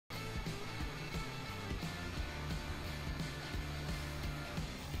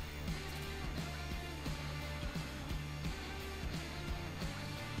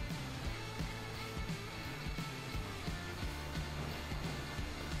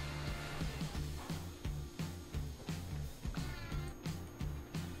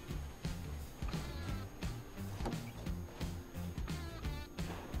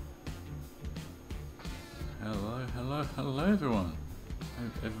Hello everyone,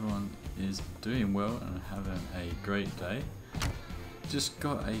 hope everyone is doing well and having a great day. Just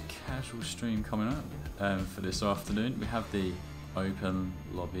got a casual stream coming up for this afternoon. We have the open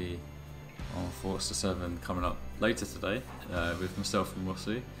lobby on Forza 7 coming up later today with myself and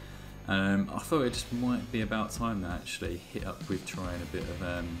Rossi. I thought it just might be about time to actually hit up with trying a bit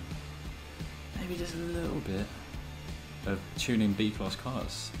of maybe just a little bit of tuning B-class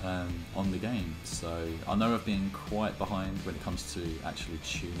cars on the game. So I know I've been quite behind when it comes to actually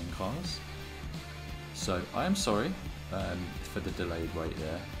tuning cars, so I am sorry for the delayed wait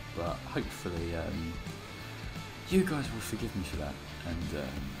there, but hopefully you guys will forgive me for that, and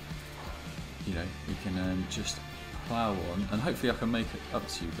you know, we can just plow on, and hopefully I can make it up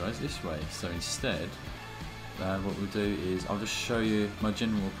to you guys this way. So instead what we'll do is I'll just show you my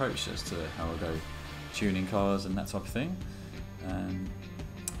general approach as to how I go tuning cars and that type of thing.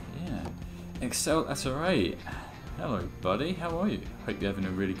 Yeah, Excel at a rate. Hello buddy, how are you? Hope you're having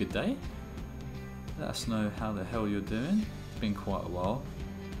a really good day. Let us know how the hell you're doing. It's been quite a while,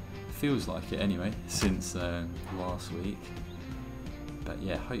 feels like it anyway, since last week, but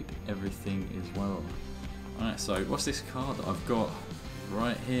yeah, hope everything is well. Alright, so what's this car that I've got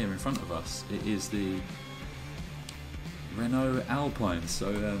right here in front of us? It is the Renault Alpine.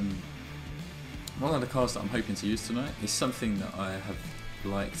 So one of the cars that I'm hoping to use tonight is something that I have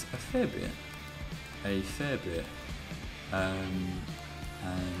liked a fair bit, and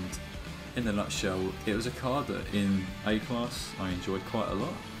in a nutshell, it was a car that in A-Class I enjoyed quite a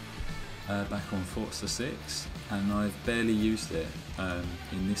lot back on Forza 6, and I've barely used it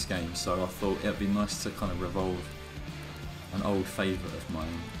in this game, so I thought it'd be nice to kind of revolve an old favourite of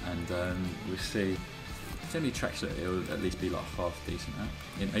mine, and we'll see. It's only tracks that it'll at least be like half decent at.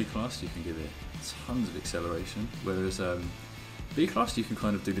 In A-Class you can give it tons of acceleration, whereas B-Class you can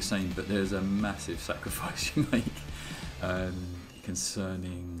kind of do the same, but there's a massive sacrifice you make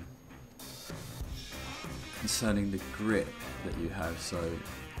concerning the grip that you have. So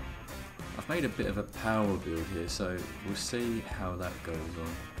I've made a bit of a power build here, so we'll see how that goes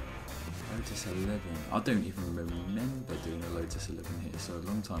on. Lotus 11, I don't even remember doing a Lotus 11 here, so a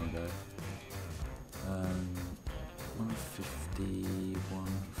long time ago. 150,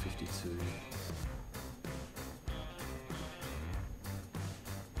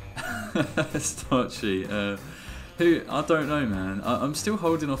 152. Start sheet. Who, I don't know, man. I'm still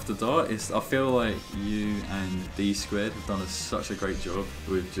holding off the dart. I feel like you and D Squared have done such a great job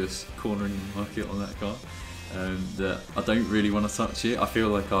with just cornering the market on that car, that I don't really want to touch it. I feel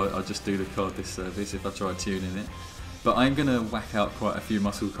like I'll just do the car disservice if I try tuning it. But I'm going to whack out quite a few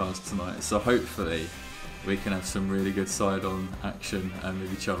muscle cars tonight, so hopefully we can have some really good side-on action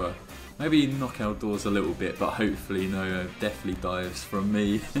with each other. Maybe knock our doors a little bit, but hopefully no deathly dives from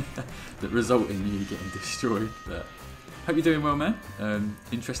me that result in you getting destroyed. But hope you're doing well, man.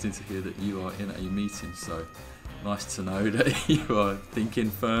 Interesting to hear that you are in a meeting, so nice to know that you are thinking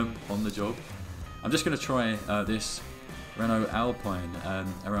firm on the job. I'm just going to try this Renault Alpine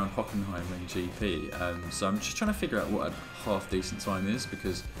around Hockenheim GP. So I'm just trying to figure out what a half decent time is,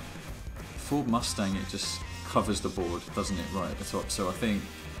 because Ford Mustang, it just covers the board, doesn't it, right at the top. So I think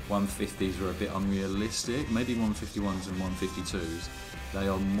 150s are a bit unrealistic. Maybe 151s and 152s. They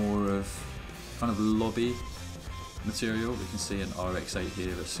are more of kind of lobby material. We can see an RX-8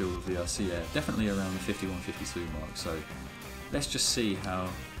 here, a Silvia. So yeah, definitely around the 51, 52 mark. So let's just see how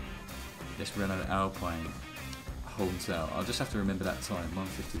this Renault Alpine holds out. I'll just have to remember that time,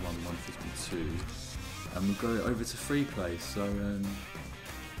 151, 152, and we'll go over to free play. So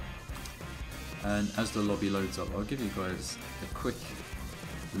and as the lobby loads up, I'll give you guys a quick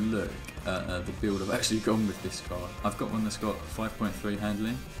look at the build I've actually gone with this car. I've got one that's got 5.3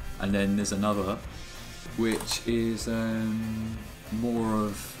 handling, and then there's another which is more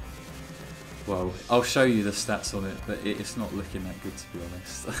of, well, I'll show you the stats on it, but it's not looking that good, to be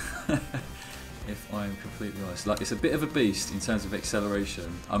honest. If I'm completely honest, like, it's a bit of a beast in terms of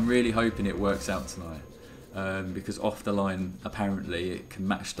acceleration. I'm really hoping it works out tonight, because off the line apparently it can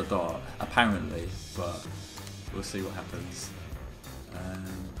match the dart, apparently, but we'll see what happens.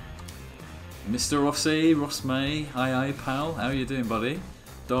 Mr. Rossi, Ross May, hi pal, how are you doing, buddy?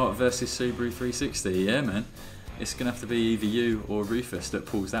 Dart versus Subaru 360, yeah man. It's gonna have to be either you or Rufus that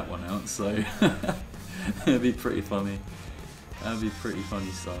pulls that one out, so it'd be pretty funny. That'd be pretty funny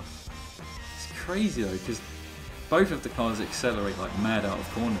stuff. It's crazy though, because both of the cars accelerate like mad out of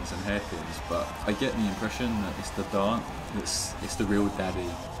corners and hairpins, but I get the impression that it's the dart, it's the real daddy.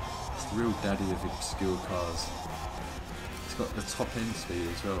 It's the real daddy of obscure cars. It's got the top end speed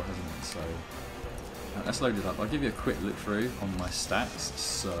as well, hasn't it? So let's load it up. I'll give you a quick look through on my stats.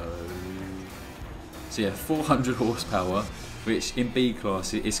 So So yeah, 400 horsepower, which in B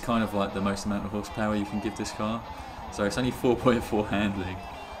class is kind of like the most amount of horsepower you can give this car. So it's only 4.4 handling,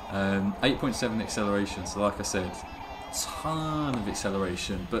 8.7 acceleration. So like I said, ton of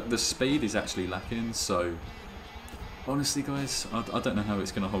acceleration, but the speed is actually lacking. So honestly, guys, I don't know how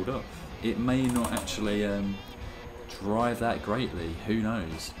it's going to hold up. It may not actually drive that greatly. Who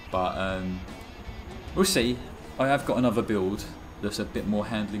knows? But we'll see. I have got another build that's a bit more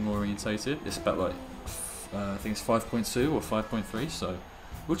handling orientated. It's about like I think it's 5.2 or 5.3. So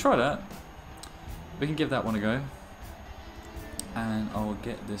we'll try that. We can give that one a go. And I'll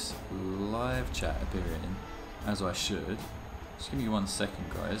get this live chat appearing as I should. Just give me 1 second,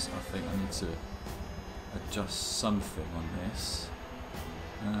 guys. I think I need to adjust something on this.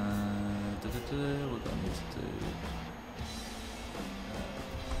 What do I need to do?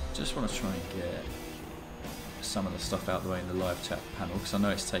 Just want to try and get some of the stuff out the way in the live chat panel, because I know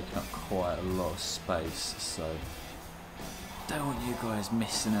it's taking up quite a lot of space. So don't want you guys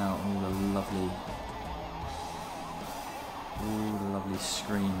missing out on all the lovely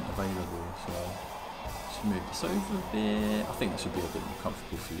screen available. So just move this over a bit. I think that should be a bit more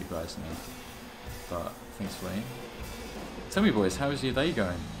comfortable for you guys now. But thanks for waiting. Tell me, boys, how is your day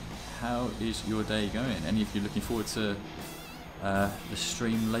going? How is your day going? Any of you looking forward to the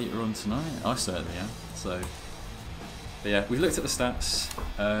stream later on tonight? I certainly am. So, but yeah, we've looked at the stats.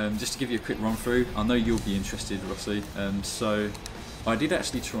 Just to give you a quick run through, I know you'll be interested, Rossi. So, I did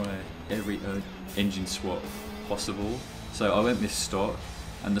actually try every engine swap possible. So I went with stock,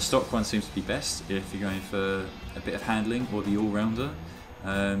 and the stock one seems to be best if you're going for a bit of handling or the all-rounder.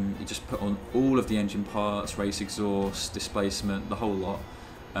 You just put on all of the engine parts, race exhaust, displacement, the whole lot,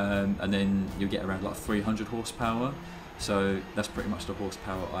 and then you'll get around like 300 horsepower. So that's pretty much the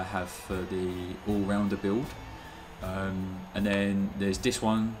horsepower I have for the all-rounder build. And then there's this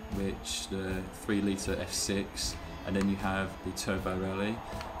one, which the 3-litre F6, and then you have the Turbo Rally.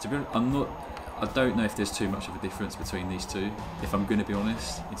 To be honest, I don't know if there's too much of a difference between these two, if I'm going to be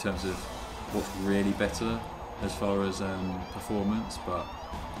honest, in terms of what's really better as far as performance. But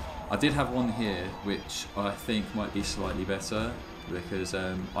I did have one here which I think might be slightly better, because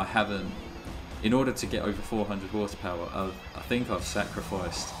I haven't, in order to get over 400 horsepower, I think I've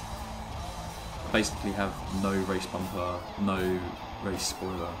sacrificed, basically have no race bumper, no race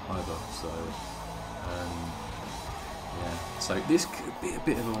spoiler either. So yeah, so this could be a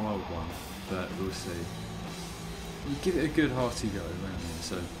bit of a wild one, but we'll see. We'll give it a good hearty go, won't we?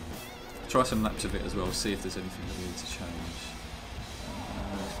 So try some laps of it as well, see if there's anything that we need to change.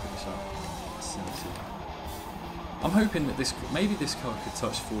 Let's put this up. 70. I'm hoping that maybe this car could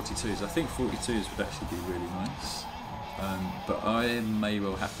touch 42s. I think 42s would actually be really nice. But I may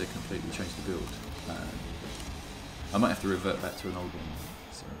well have to completely change the build. I might have to revert back to an old one,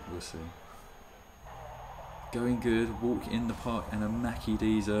 so we'll see. Going good, walk in the park and a Mackie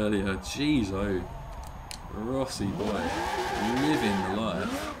D's earlier. Jeez, oh, Rossi boy, living the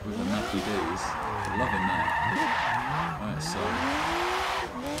life with the Mackie D's. Loving that. Right, so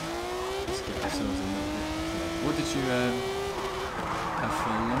let's get ourselves in there. What did you have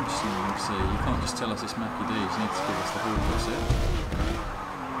for lunch then? So you can't just tell us it's Mackie D's, you need to give us the whole set.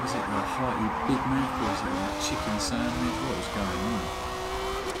 Was it a hearty Big Mac, or was it a chicken sandwich? What was going on?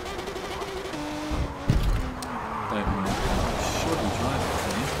 Don't mind how shoddy driving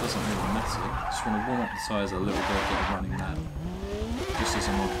thing, doesn't really matter. Just want to warm up the tyres a little bit, get a running lap. Just as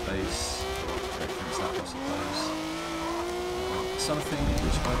a mod base reference that, I suppose. Something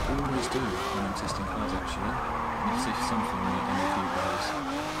which I always do when I'm testing cars, actually. And if it's something that any of you guys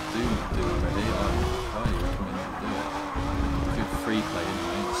do not do already, I highly recommend that you do it. Good free play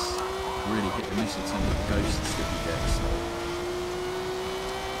anyway, it's really hit the miss in terms of the ghosts that you get. So.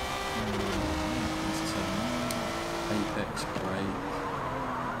 Apex brake,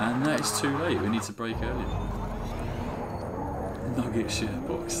 and that is too late, we need to brake earlier. Nugget share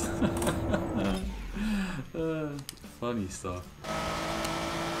box. Funny stuff.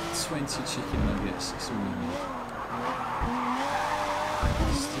 20 chicken nuggets, that's all we need.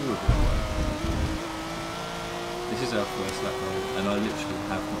 Still a bit of work. This is our first lap road, and I literally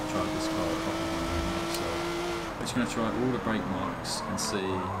have not tried this car properly, so we're just going to try all the brake marks and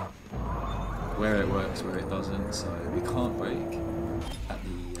see where it works, where it doesn't. So we can't brake at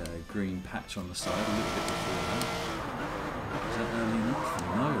the green patch on the side, a little bit before that. Is that early enough?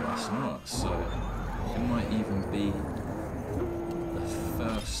 No, that's not. So it might even be the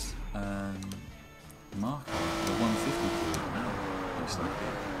first marker, the 150 now, looks like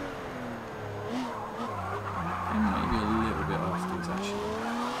it. And maybe a little bit afterwards, actually.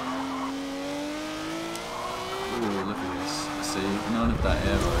 Oh, look at this. See, none of that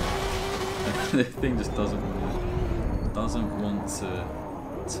aero. The thing just doesn't want to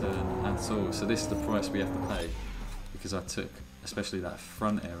turn at all. So this is the price we have to pay because I took especially that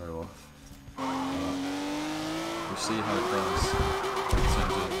front aero off. We'll see how it does in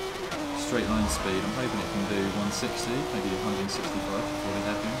terms of straight line speed. I'm hoping it can do 160, maybe 165 before we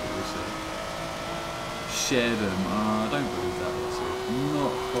have him, but we'll see. Share them. I don't believe that. I'm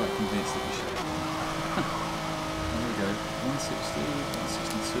not quite convinced that we share them. There we go. 160,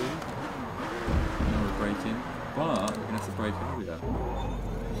 162. Now we're braking. But we're going to have to brake earlier.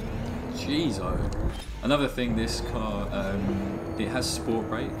 Jeez, another thing, this car, it has sport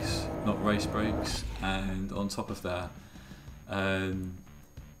brakes, not race brakes, and on top of that,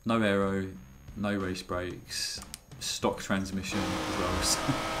 no aero, no race brakes, stock transmission as well. So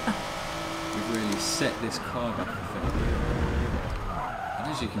we've really set this car back, I think. And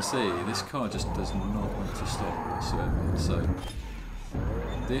as you can see, this car just does not want to stop whatsoever. So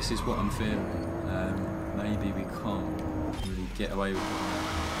this is what I'm fearing. Maybe we can't really get away with it.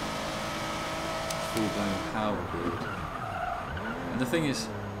 Full-blown power build. And the thing is,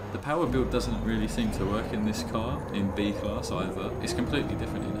 the power build doesn't really seem to work in this car, in B class either. It's completely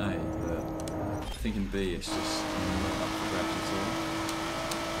different in A, but I think in B it's just not up for grabs at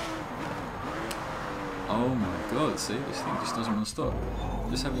all. Oh my god, see, this thing just doesn't want to stop.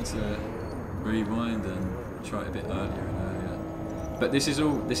 Just having to rewind and try it a bit earlier and earlier. But this is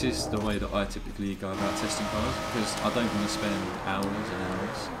the way that I typically go about testing cars, because I don't want to spend hours and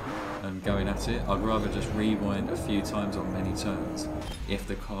hours going at it. I'd rather just rewind a few times on many turns if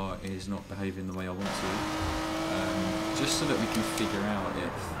the car is not behaving the way I want to, just so that we can figure out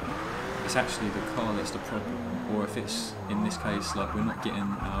if it's actually the car that's the problem, or if it's, in this case, like we're not getting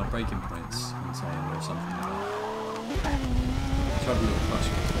our braking points in time or something like that. Try a little clutch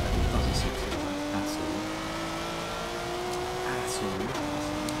kick there, it doesn't seem to work at all. At all.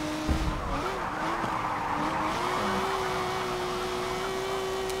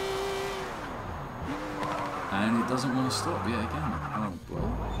 And it doesn't want to stop yet again. Oh boy.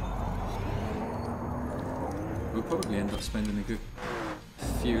 We'll probably end up spending a good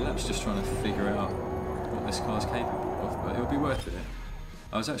few laps just trying to figure out what this car's capable of, but it'll be worth it.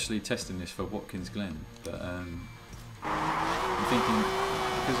 I was actually testing this for Watkins Glen, but I'm thinking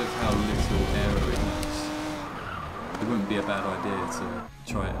because of how little aero it has, it wouldn't be a bad idea to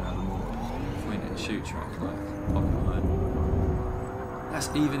try it on a more point and shoot track like Alpine. That's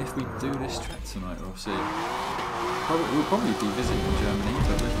even if we do this track tonight, we'll see. We'll probably be visiting Germany,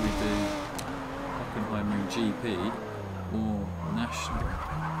 but whether we do Hockenheim GP or National,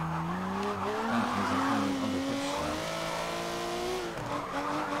 that is a whole other question.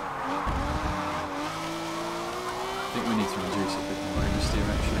 I think we need to reduce a bit more oversteer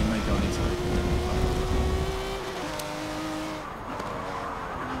actually, maybe I need to open them.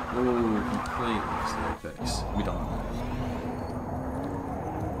 Oh, completely oversteer effects. We don't want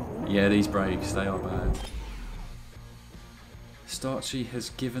that. Yeah, these brakes, they are bad. Starchy has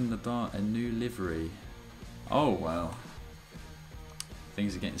given the Dart a new livery. Oh wow.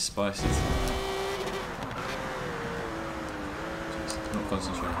 Things are getting spicy tonight. Just not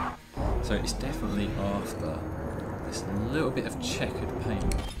concentrating. So it's definitely after this little bit of checkered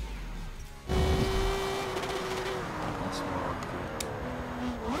paint. That's what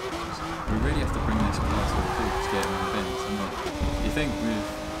we really have to bring this car to a halt to get around bends. You think with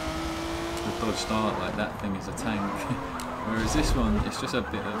the Dodge Dart, like that thing is a tank. Whereas this one, it's just a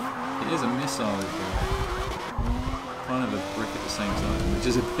bit of, it is a missile, but kind of a brick at the same time, which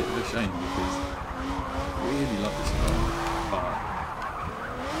is a bit of a shame because I really love this car. But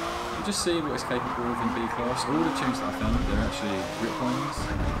you just see what it's capable of in B class. All the tunes that I found, they're actually grip ones,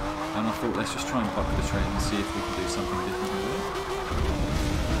 and I thought let's just try and buck the trend and see if we can do something different with it.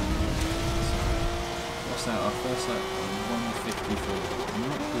 What's that? Our first lap, 154.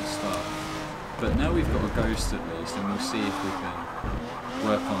 Not good stuff. But now we've got a ghost at least, and we'll see if we can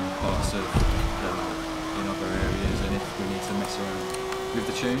work on parts of in other areas, and if we need to mess around with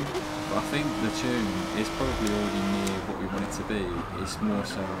the tune. But I think the tune is probably already near what we want it to be. It's more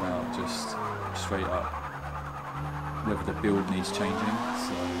so about just straight up whether the build needs changing.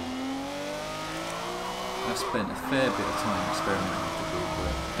 So I've spent a fair bit of time experimenting with the build,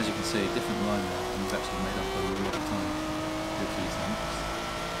 but as you can see, a different lineup, and we've actually made up a lot of time with these things.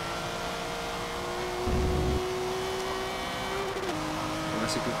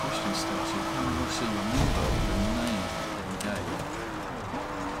 That's a good question, Starchy. How do I see remember the name that he gave?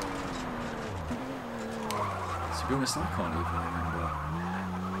 To be honest, I can't even remember.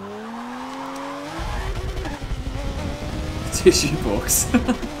 The tissue box.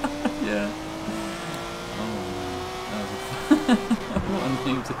 Yeah. Oh man, that was a what an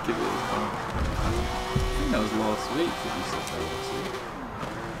name to give it as well. I think that was last week that you said that last week.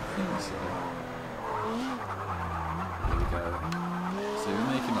 I think so. There we go. So we're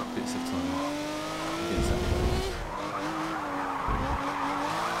making up bits of time against that post.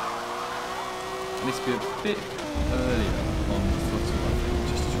 I need to be a bit earlier on the throttle, I think,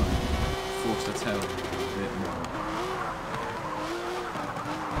 just to try and force the tail a bit more.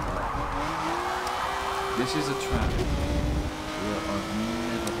 This is a track where I've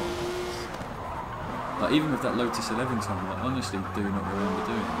never hot lapped. Like, even with that Lotus 11 time, I honestly do not remember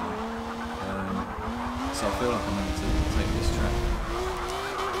doing it. So I feel like I'm going to take this track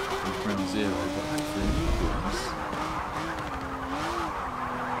from ground zero, but hopefully you guys,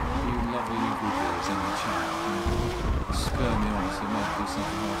 you lovely videos in the chat, and spur me on so I might do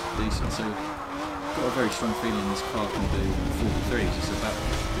something nice and decent. So I've got a very strong feeling this car can do 43, just about to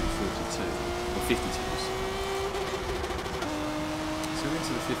do 42, or 52. So we're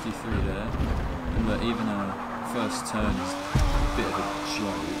into the 53 there, and look, even our first turn is a bit of a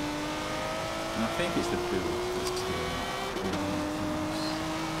joke, and I think it's the build that's doing it more than anything else.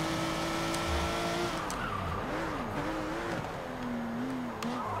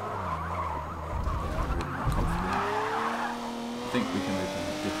 Yeah, I'm really not confident. I think we can open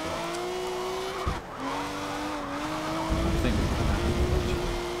the diff up. I think we can actually.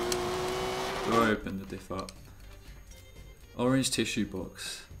 We'll open the diff up. Orange tissue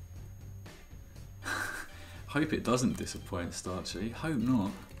box. Hope it doesn't disappoint, Starchy. Hope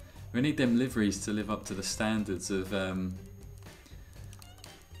not. We need them liveries to live up to the standards of the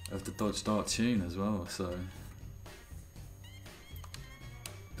Dodge Dart tune as well. So,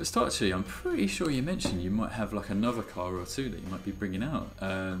 but Starchy, I'm pretty sure you mentioned you might have like another car or two that you might be bringing out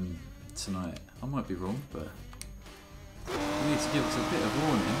tonight. I might be wrong, but you need to give us a bit of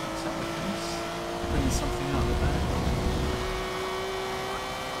warning. Is that the case? Bringing something out of the bag.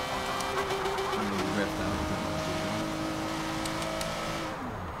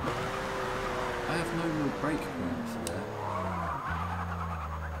 I have no real brake points there.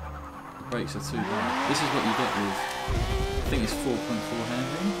 The brakes are too bad. This is what you get with, I think it's 4.4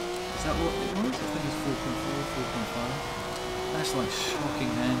 handling. Is that what it was? I think it's 4.4, 4.5. That's like shocking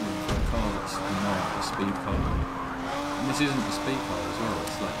handling for a car that's not a speed car. And this isn't a speed car as well,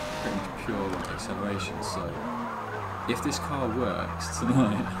 it's like pretty much pure acceleration. So if this car works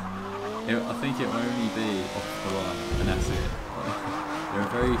tonight, I think it will only be off the line, and that's it. There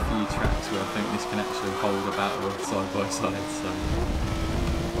are very few tracks where I think this can actually hold a battle side by side, so.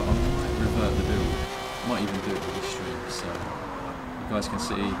 But I might revert the build. I might even do it with the stream, so you guys can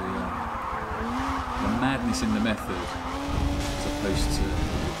see the madness in the method as opposed to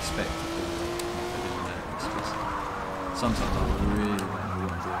the expected method in the madness. Because sometimes I really don't know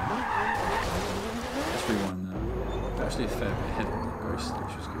what I'm doing. Let's rewind that. Actually a fair bit ahead on the ghost,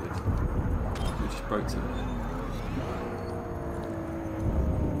 which was good. We just broke to it.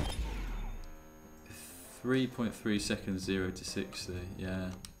 3.3 seconds 0 to 60,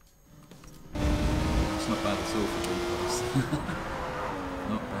 yeah. It's not bad at all for Dreamcast.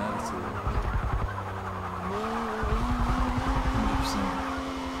 Not bad at all. 100%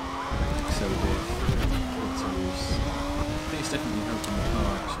 excel diff, good to use. I think it's definitely helping the car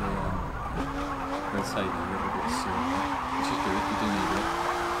actually rotate a little bit sooner, which is good, you do need it.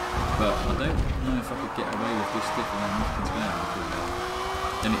 But I don't know if I could get away with this diff around Watkins Glen because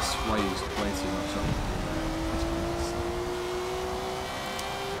then it sways way too much up.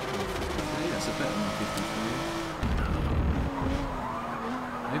 That's a better than 53.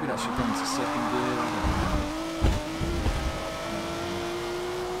 Maybe that should go into second gear, I don't know.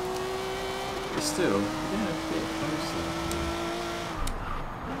 But still, yeah, a bit closer.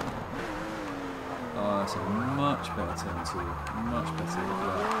 Oh, that's a much better turn too. Much better, look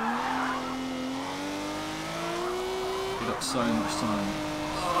at that. Did up so much time.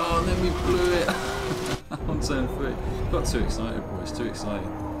 Oh, and then we blew it on turn 3. Got too excited, boys, too excited.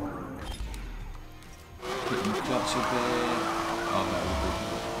 Hitting the clutch a bit. Oh no, we're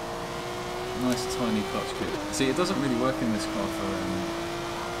good. Nice tiny clutch kick. See, it doesn't really work in this car for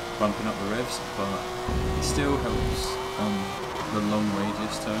bumping up the revs, but it still helps on the long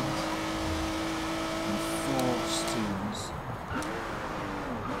radius turns. And force turns.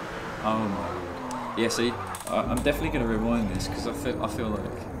 Oh my lord. Yeah, see, I'm definitely going to rewind this because I feel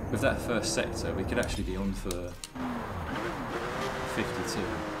like with that first sector we could actually be on for 52.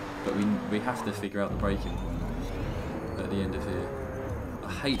 But we have to figure out the braking point at the end of here.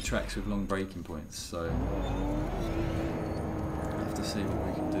 I hate tracks with long braking points, so I have to see what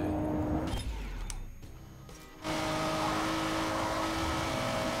we can do.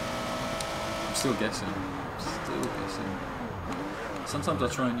 I'm still guessing. Still guessing. Sometimes I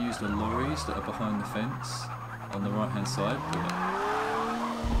try and use the lorries that are behind the fence on the right hand side, but it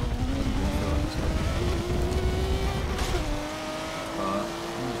doesn't really feel like it's working. But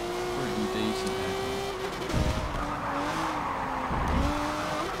pretty decent here.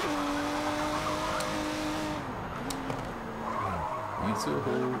 Into a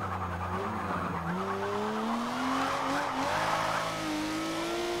hall.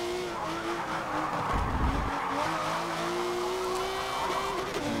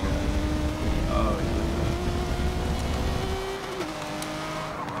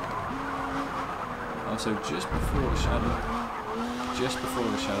 So just before the shadow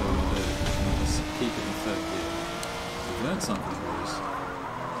will do, just keep it in third gear. We've learned something, boys.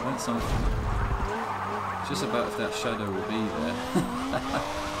 We've learned something. It's just about if that shadow will be there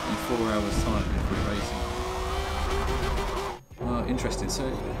in 4 hours time if we're racing. Well, interesting. So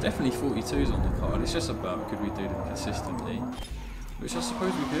definitely 42s on the card. It's just about could we do them consistently, which I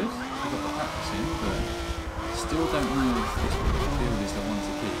suppose we could. We've got the practice in, but still don't know if this build is the one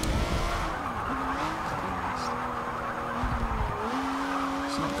to keep.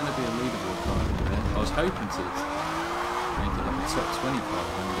 Be a leaderboard car in there. I was hoping to make it like a top 20 car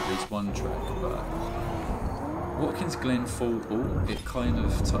around at least one track, but Watkins Glen Fall All, it kind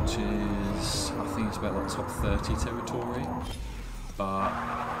of touches, I think it's about like top 30 territory, but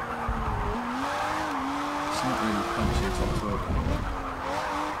it's not really punching top 12 anymore.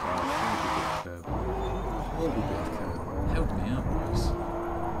 Horrible bit of curb. Help me out, boys.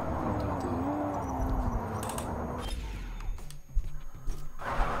 What do I do?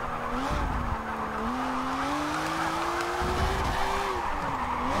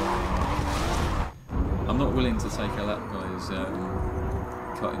 Willing to take a lap, guys,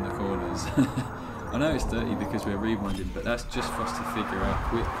 cutting the corners. I know it's dirty because we're rewinding, but that's just for us to figure out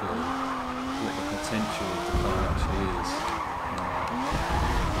quickly what the potential of the car actually is.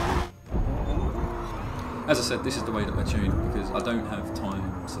 As I said, this is the way that I tune because I don't have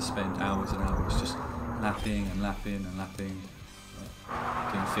time to spend hours and hours just lapping and lapping and lapping,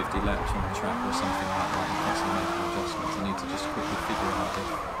 doing 50 laps on the track or something like that and constantly making adjustments. I need to just quickly figure out if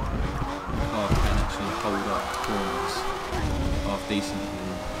the car can actually hold up corners half decently,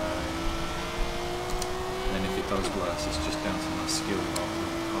 and then if it does worse, it's just down to my skill rather than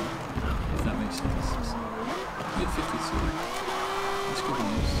the car, if that makes sense. We had 52. That's good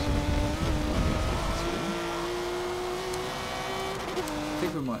news. I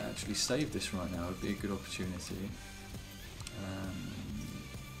think we might actually save this right now. It would be a good opportunity.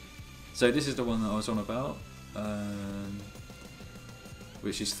 So this is the one that I was on about,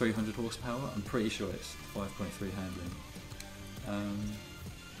 which is 300 horsepower. I'm pretty sure it's 5.3 handling.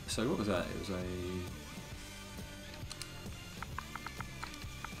 So what was that? It was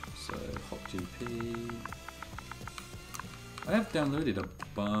Hop GP. I have downloaded a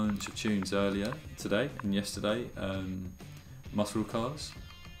bunch of tunes earlier today and yesterday, muscle cars.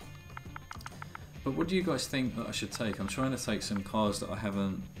 But what do you guys think that I should take? I'm trying to take some cars that I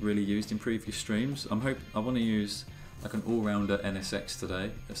haven't really used in previous streams. I want to use like an all-rounder NSX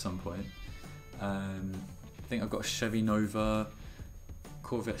today at some point. I think I've got a Chevy Nova,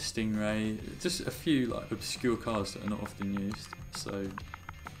 Corvette Stingray, just a few like obscure cars that are not often used. So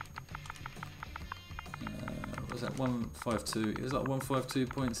what was that, 152? It was like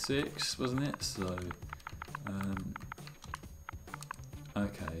 152.6, wasn't it? So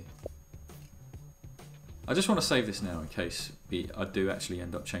okay. I just want to save this now in case I do actually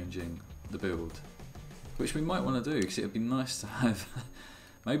end up changing the build, which we might want to do because it would be nice to have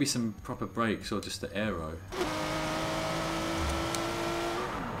maybe some proper brakes or just the aero.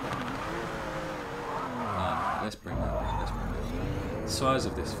 Let's bring that back. Let's bring that back. The size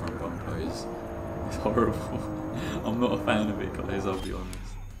of this front bumper is horrible. I'm not a fan of it, guys, I'll be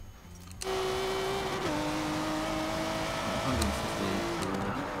honest. 158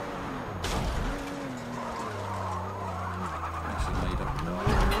 forward. Actually made up about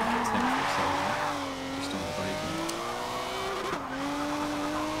 10th or so, just on the braking.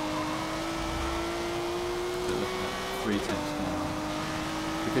 So look at 3 tenths now.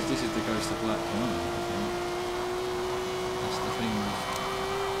 Because this is the Ghost of Black one, I think. That's the thing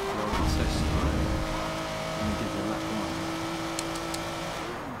with the old test drive. When you give the lap one.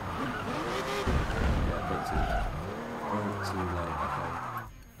 Yeah, broke too late, okay.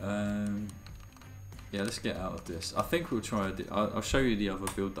 Yeah, let's get out of this. I think we'll try, I'll show you the other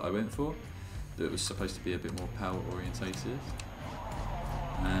build that I went for, that was supposed to be a bit more power orientated.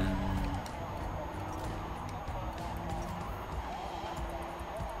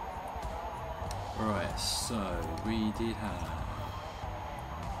 Right, so we did have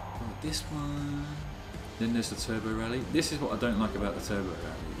this one, Then there's the turbo rally. This is what I don't like about the turbo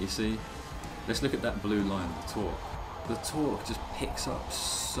rally. You see, let's look at that blue line, the torque. The torque just picks up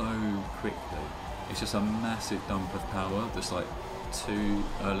so quickly. It's just a massive dump of power that's like too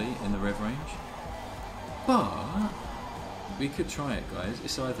early in the rev range. But we could try it, guys.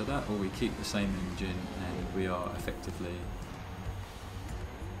 It's either that or we keep the same engine and we are effectively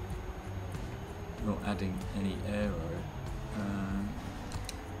not adding any aero.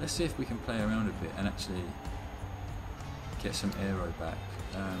 Let's see if we can play around a bit and actually get some aero back.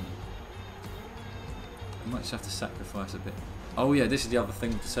 We might just have to sacrifice a bit. Oh yeah, this is the other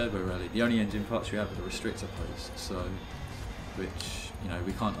thing with the turbo rally. The only engine parts we have are the restrictor plates, so which, you know,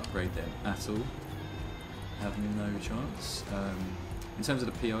 we can't upgrade them at all. Have no chance. In terms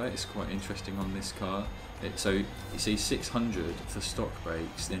of the PI, it's quite interesting on this car. So you see 600 for stock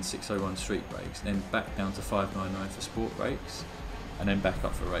brakes, then 601 street brakes, then back down to 599 for sport brakes, and then back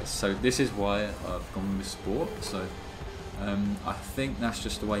up for race. So this is why I've gone with sport. So I think that's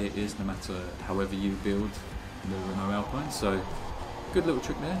just the way it is, no matter however you build the Renault Alpine. So good little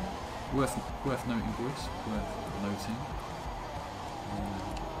trick there. Worth noting, boys. Worth noting.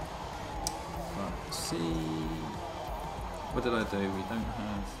 But see, what did I do? We don't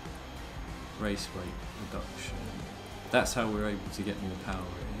have race weight reduction. That's how we're able to get more power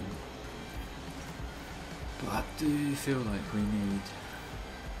in. But I do feel like we need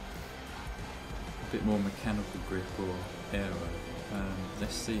a bit more mechanical grip or aero.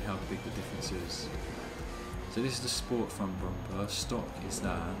 Let's see how big the difference is. So this is the sport front bumper, stock is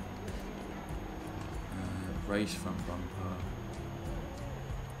that, race front bumper.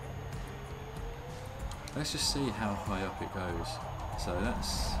 Let's just see how high up it goes. So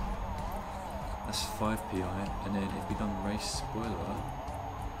that's 5 PI, and then if we done race spoiler,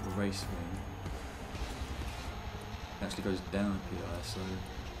 the race wing, it actually goes down PI. So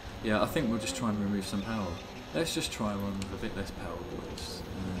yeah, I think we'll just try and remove some power. Let's just try one with a bit less power, boys.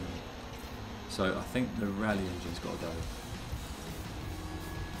 So I think the rally engine's got to go.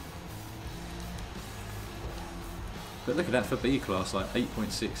 But look at that for B class, like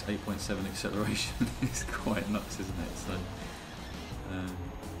 8.6, 8.7 acceleration is quite nuts, isn't it? So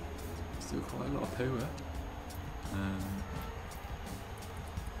still quite a lot of power.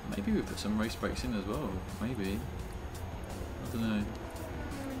 Maybe we put some race brakes in as well. Maybe, I don't know.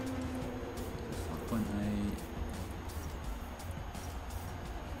 5.8.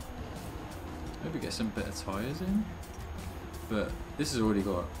 Maybe get some better tyres in. But this has already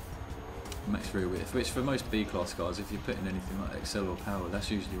got max rear width, which for most B class cars, if you're putting anything like Excel or power, that's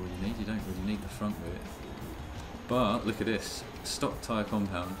usually all you need. You don't really need the front width. But look at this, stock tyre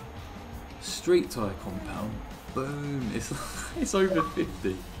compound, street tyre compound, boom, it's over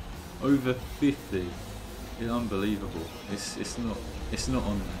 50, over 50. It's unbelievable. It's not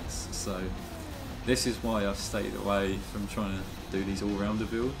on this. So this is why I've stayed away from trying to do these all-rounder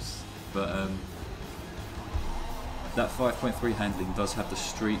builds. But that 5.3 handling does have the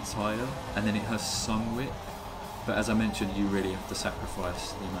street tyre, and then it has some width. But as I mentioned, you really have to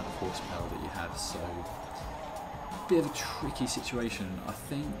sacrifice the amount of horsepower that you have. So bit of a tricky situation. I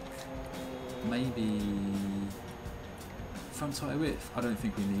think maybe front tyre width. I don't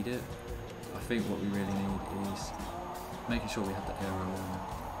think we need it. I think what we really need is making sure we have the aero on,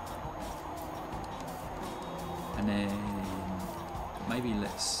 and then maybe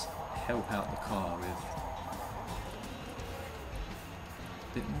let's help out the car with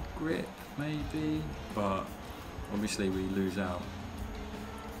a bit more grip, maybe, but obviously we lose out.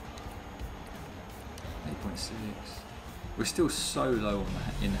 8.6. We're still so low on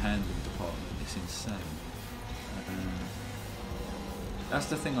in the handling department, it's insane. That's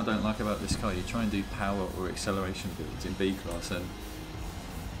the thing I don't like about this car. You try and do power or acceleration builds in B class and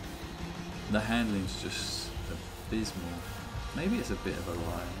the handling's just abysmal. Maybe it's a bit of a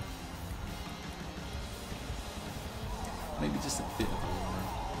lie. Maybe just a bit of a lie.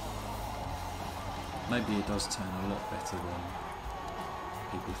 Maybe it does turn a lot better than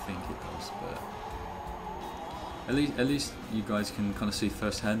people think it does, but at least you guys can kind of see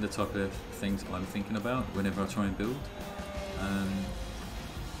firsthand the type of things I'm thinking about whenever I try and build.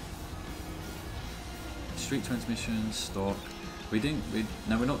 Street transmission, stock.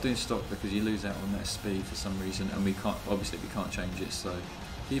 Now we're not doing stock because you lose out on that speed for some reason, and we can't change it. So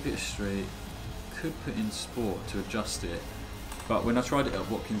keep it straight. Could put in sport to adjust it, but when I tried it at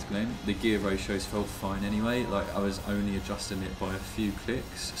Watkins Glen, the gear ratios felt fine anyway. Like I was only adjusting it by a few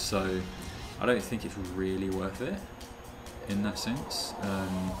clicks, so I don't think it's really worth it in that sense.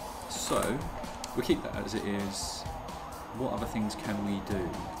 So we'll keep that as it is. What other things can we do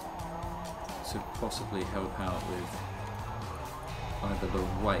to possibly help out with either the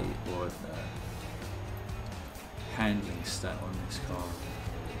weight or handling stat on this car.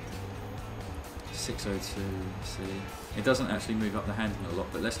 602, see. It doesn't actually move up the handling a lot,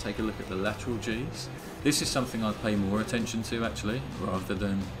 but let's take a look at the lateral Gs. This is something I'd pay more attention to actually, rather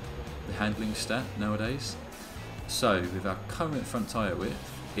than the handling stat nowadays. So with our current front tyre width,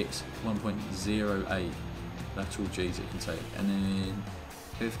 it's 1.08 lateral Gs it can take, and then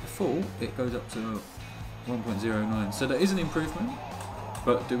with the full it goes up to 1.09. So that is an improvement,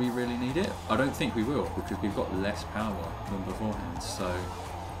 but do we really need it? I don't think we will, because we've got less power than beforehand. So,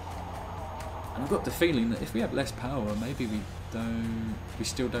 and I've got the feeling that if we have less power, maybe we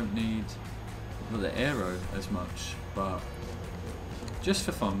still don't need the aero as much. But just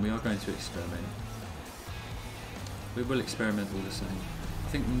for fun, we are going to experiment. We will experiment all the same. I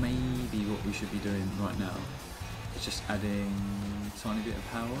think maybe what we should be doing right now is just adding a tiny bit of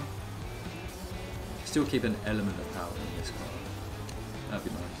power. Still keep an element of power in this car. That'd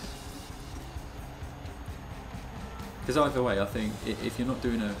be nice. Because either way, I think if you're not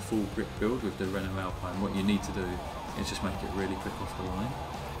doing a full grip build with the Renault Alpine, what you need to do is just make it really quick off the line.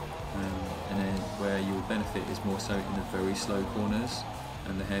 And then where you'll benefit is more so in the very slow corners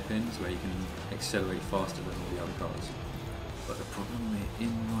and the hairpins, where you can accelerate faster than all the other cars. But the problem we're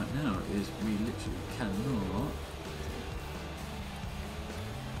in right now is we literally cannot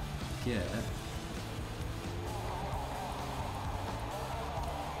get...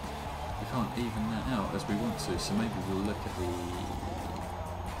 We can't even that out as we want to, so maybe we'll look at the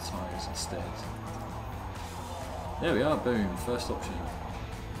tyres instead. There we are, boom, first option.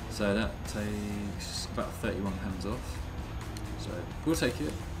 So that takes about £31 off. So we'll take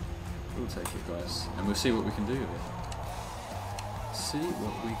it. We'll take it, guys, and we'll see what we can do with it. See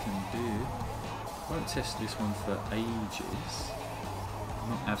what we can do. Won't test this one for ages.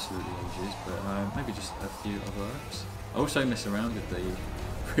 Not absolutely ages, but maybe just a few other laps. I also mess around with the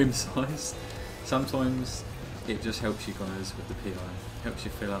rim size. Sometimes it just helps you guys with the PI, helps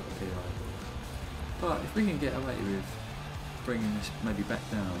you fill out the PI. But if we can get away with bringing this maybe back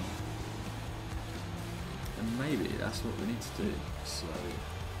down, then maybe that's what we need to do. So,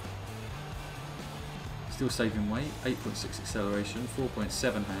 still saving weight, 8.6 acceleration,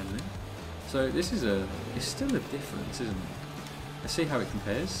 4.7 handling. So this is it's still a difference, isn't it? Let's see how it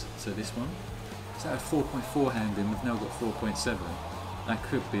compares to this one. So at 4.4 handling, we've now got 4.7. That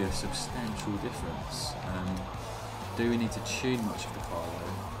could be a substantial difference. Do we need to tune much of the car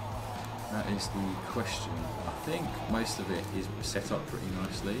though? That is the question. I think most of it is set up pretty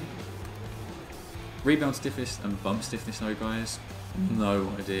nicely. Rebound stiffness and bump stiffness though, guys, no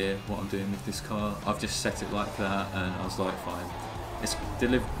idea what I'm doing with this car. I've just set it like that and I was like, fine. It's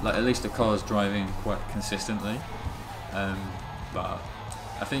delivered, like at least the car's driving quite consistently. But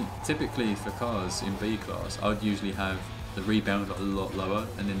I think typically for cars in B class, I would usually have the rebound a lot lower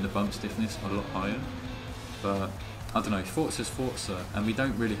and then the bump stiffness a lot higher. But I don't know, Forza's Forza, and we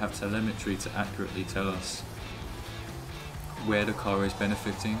don't really have telemetry to accurately tell us where the car is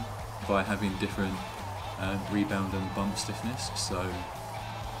benefiting by having different rebound and bump stiffness. So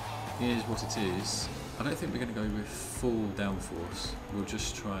here's what it is. I don't think we're going to go with full downforce. We'll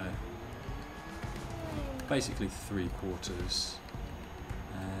just try basically 3/4.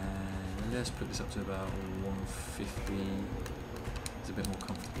 And let's put this up to about 150. It's a bit more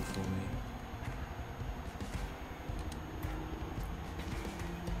comfortable for me.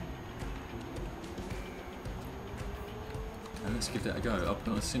 And let's give that a go. I've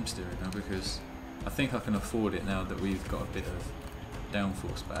got a sim steering now because I think I can afford it now that we've got a bit of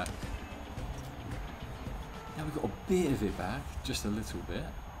downforce back. Now we've got a bit of it back, just a little bit.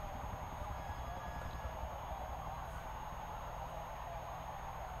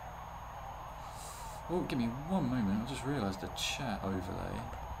 Oh, give me one moment, I just realised the chat overlay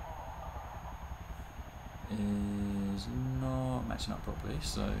is not matching up properly,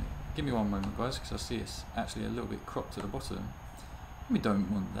 so give me one moment, guys, because I see it's actually a little bit cropped to the bottom. We don't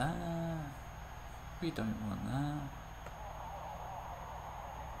want that. We don't want that.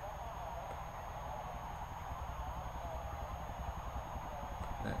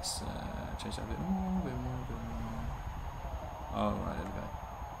 Let's change that a bit more, a bit more, a bit more. Oh, right, there we go.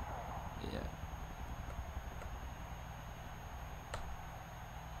 Yeah.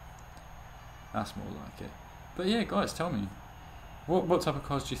 That's more like it. But yeah, guys, tell me, what type of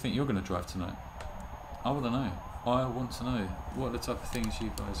cars do you think you're going to drive tonight? I want to know. I want to know. What are the type of things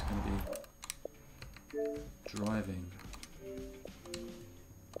you guys are going to be driving?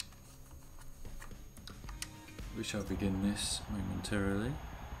 We shall begin this momentarily.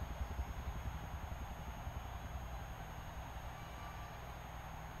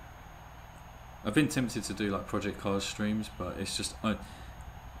 I've been tempted to do like Project Cars streams, but it's just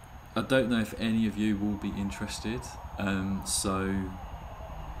I don't know if any of you will be interested, so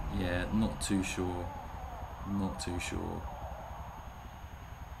yeah, not too sure. Not too sure.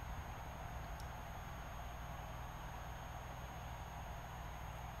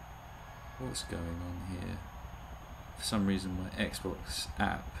 What's going on here? For some reason my Xbox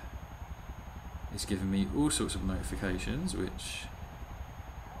app is giving me all sorts of notifications, which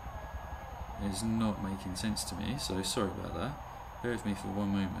is not making sense to me, so sorry about that. Bear with me for one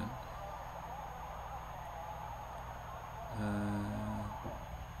moment.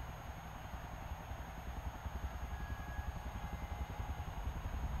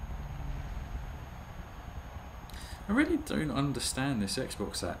 I really don't understand this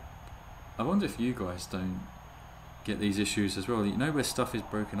Xbox app. I wonder if you guys don't get these issues as well. You know, where stuff is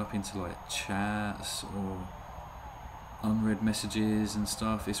broken up into like chats or unread messages and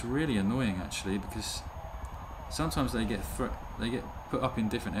stuff. It's really annoying actually, because sometimes they get put up in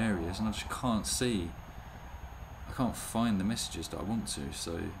different areas and I just can't see. I can't find the messages that I want to.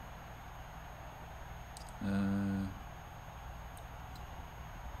 So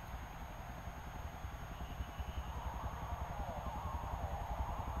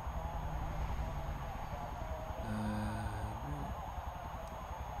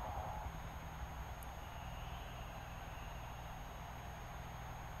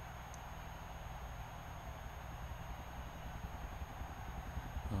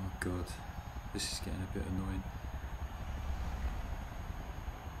oh god, this is getting a bit annoying.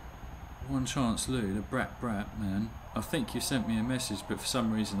 One chance, Lou, the brat, man. I think you sent me a message, but for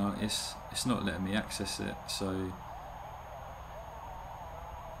some reason it's not letting me access it. So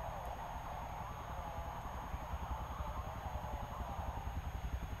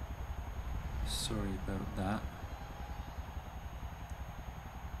sorry about that.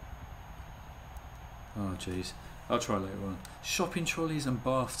 Oh jeez, I'll try later on. Shopping trolleys and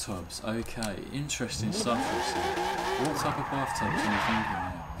bathtubs. Okay, interesting stuff. What type of bathtubs are you thinking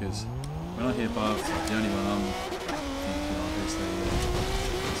here? Because when I hear bathtub, the only one I'm thinking of is the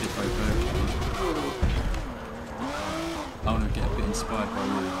Zippo Burger. I want to get a bit inspired by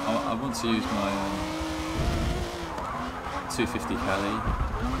you. I want to use my 250 Cali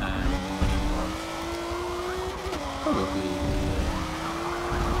and probably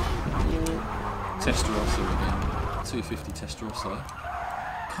Testarossa again. 250 Testarossa.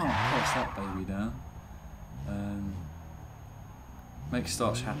 Can't pass that baby down. Make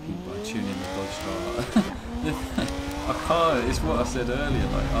Starch happy by tuning the Dodge Star. I can't. It's what I said earlier.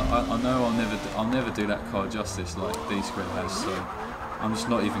 Like I know I'll never do that car justice like D-Squared has. So I'm just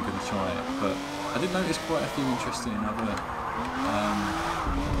not even going to try it. But I did notice quite a few interesting other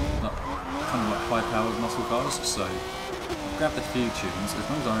kind of like high-powered muscle cars. So I've grabbed a few tunes. As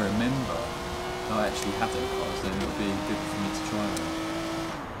long as I remember that I actually have those cars, then it'll be good for me to try them.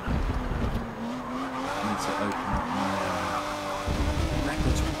 I need to open up my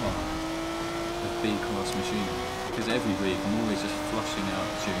repertoire of B-class machinery, because every week I'm always just flushing out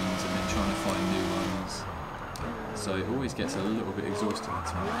tunes and then trying to find new ones, so it always gets a little bit exhausting at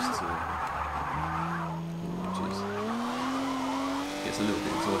times to a little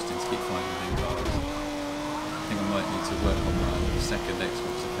bit exhausting to keep finding new cars. I think I might need to work on my second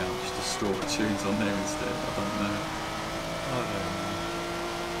Xbox account just to store the tunes on there instead. I don't know.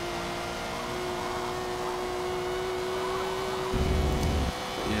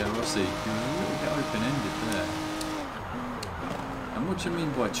 Yeah, Rossi, you're a little bit open-ended there. And what do you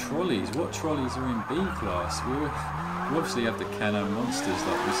mean by trolleys? What trolleys are in B-class? We obviously have the Can-Am monsters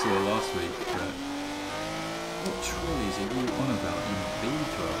like we saw last week, but what trolleys are you on about in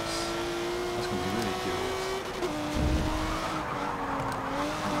B-class? That's going to be really curious.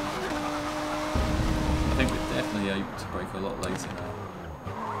 I think we're definitely able to brake a lot later now.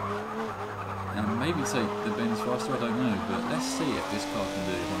 And maybe take the bends faster, I don't know, but let's see if this car can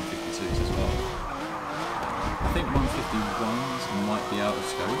do 152s as well. I think 151s might be out of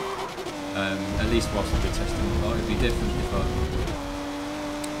scope, at least whilst we're testing the car. It'd be different if I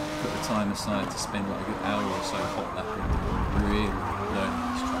put the time aside to spend like a good hour or so hot lapping and really learning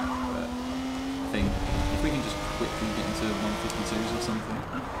this track, but I think if we can just quickly get into 152s or something,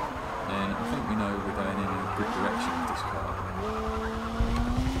 then I think we know we're going in a good direction with this car.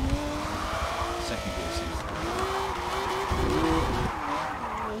 Second gear seems to be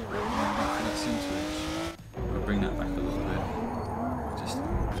back for that sim switch. We'll bring that back a little bit, just a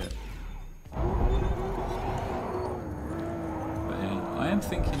little bit. But yeah, I am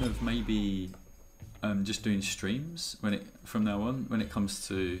thinking of maybe just doing streams from now on when it comes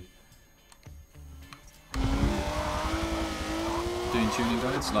to doing doing tuning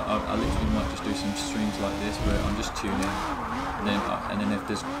guides. Like I literally might just do some streams like this where I'm just tuning, and then if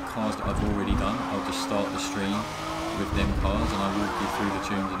there's cars that I've already done, I'll just start the stream with them cars and I walk you through the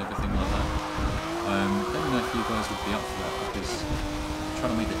tunes and everything like that. Let me know if you guys would be up for that, because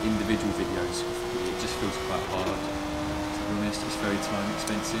trying to make the individual videos, it just feels quite hard. To be honest, it's very time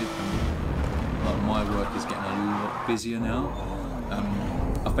expensive, and like my work is getting a lot busier now.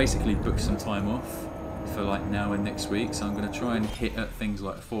 I've basically booked some time off for like now and next week, so I'm going to try and hit at things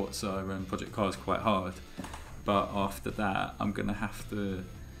like Forza and Project Cars quite hard, but after that I'm going to have to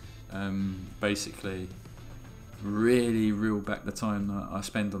basically really reel back the time that I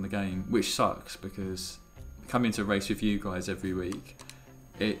spend on the game, which sucks because coming to race with you guys every week,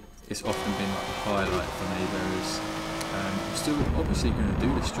 it's often been like the highlight for me, whereas I'm still obviously going to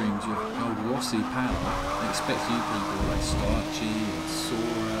do the streams with old Rossi Pal. I expect you people like Starchy and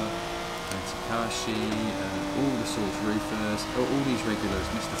Sora and Takashi, all the sorts, Rufus, all these regulars,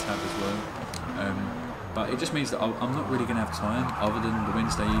 Mr. Tab as well. But it just means that I'm not really going to have time other than the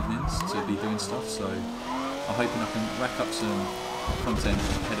Wednesday evenings to be doing stuff, so I'm hoping I can rack up some content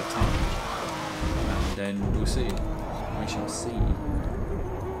ahead of time, and then we'll see. We shall see.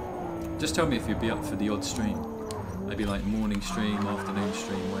 Just tell me if you'd be up for the odd stream. Maybe like morning stream, afternoon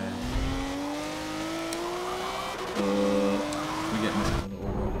stream where we get missing,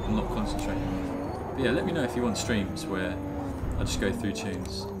 I'm not concentrating. But yeah, let me know if you want streams where I just go through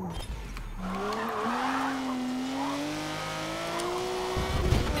tunes.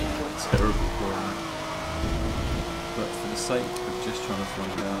 Terrible point. But for the sake of just trying to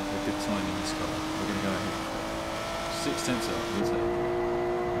find out a good time in this car, we're going to go ahead. 6 tenths up, we'll take.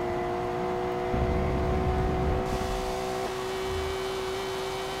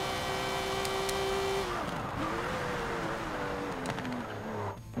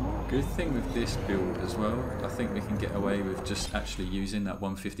 Good thing with this build as well, I think we can get away with just actually using that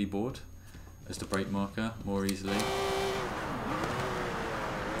 150 board as the brake marker more easily.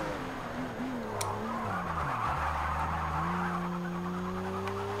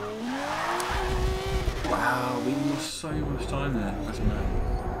 Wow, we lost so much time there, that's mad.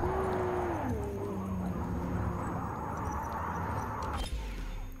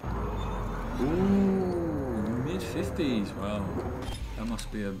 Ooh, mid-50s, wow. That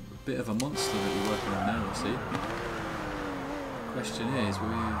must be a bit of a monster that you're working on now, I see. Question is, will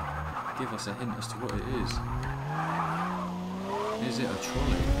you give us a hint as to what it is? Is it a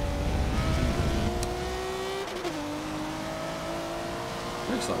trolley?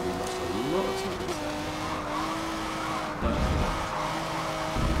 Looks like we lost a lot of time with that.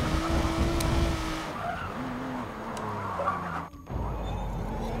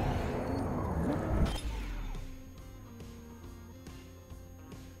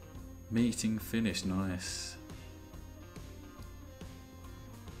 Meeting finished, nice.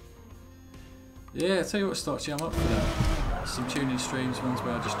 Yeah, I'll tell you what, Starchy, I'm up for that. Some tuning streams, ones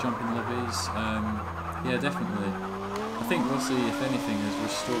where I just jump in lobbies. Yeah, definitely. I think Rossi, if anything, has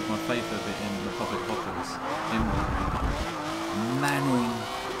restored my faith a bit in the public hoppers. In manning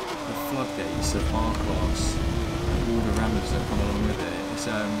the floodgates of R-Class, all the rammers that come along with it.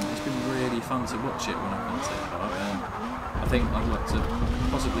 It's been really fun to watch it when I come to take part. I think I'd like to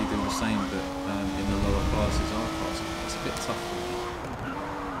possibly do the same, but in the lower classes, R-Class. It's a bit tough for me.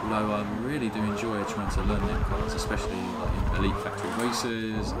 Although I really do enjoy trying to learn them cars, especially like in Elite Factory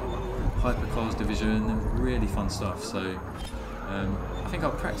Races, Hypercars Division, really fun stuff. So I think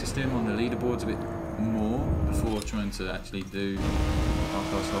I'll practice them on the leaderboards a bit more before trying to actually do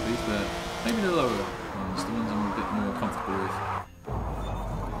R-Class hobbies, but maybe the lower ones, the ones I'm a bit more comfortable with,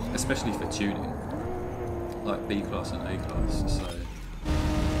 especially for tuning, like B class and A class. So I'll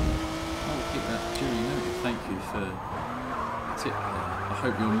keep that duly noted. Thank you for the tip there. I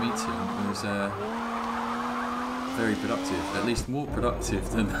hope your meeting was very productive, at least more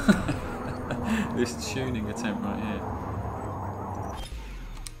productive than this tuning attempt right here.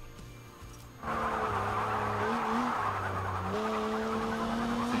 I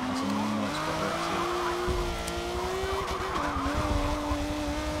think that's a nice spot there too.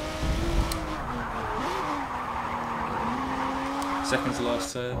 Second to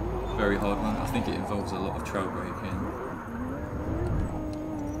last turn, very hard one. I think it involves a lot of trail braking.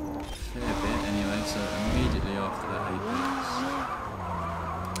 Fair bit anyway, so immediately after that apex.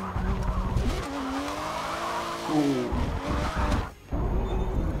 Ooh. I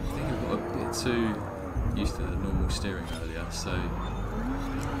think I got a bit too used to the normal steering earlier, so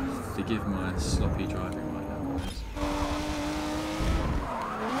forgive my sloppy driving right now, guys.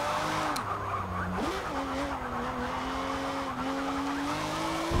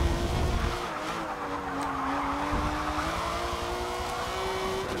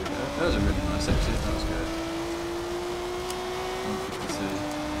 That was a really nice exit, that was good.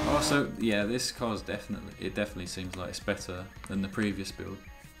 152. Oh, so yeah, this car's definitely seems like it's better than the previous build.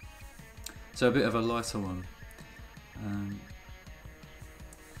 So a bit of a lighter one.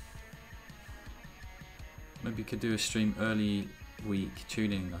 Maybe you could do a stream early week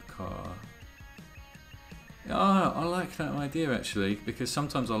tuning a car. I like that idea actually, because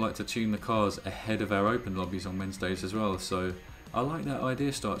sometimes I like to tune the cars ahead of our open lobbies on Wednesdays as well. So I like that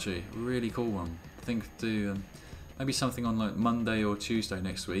idea, Starchy. Really cool one. I think do maybe something on like Monday or Tuesday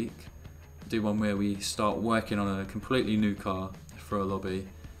next week. Do one where we start working on a completely new car for a lobby,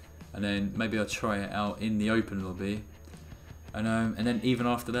 and then maybe I'll try it out in the open lobby. And then even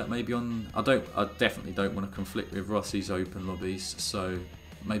after that, maybe on I definitely don't want to conflict with Rossi's open lobbies. So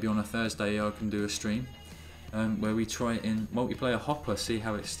maybe on a Thursday I can do a stream where we try it in multiplayer hopper, see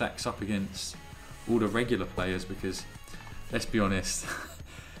how it stacks up against all the regular players. Because let's be honest,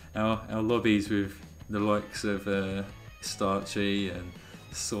 our lobbies with the likes of Starchy and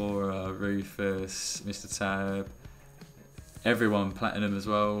Sora, Rufus, Mr. Tab, everyone, Platinum as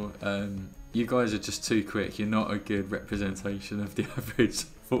well. You guys are just too quick. You're not a good representation of the average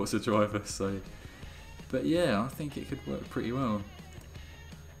Forza driver. So, but yeah, I think it could work pretty well.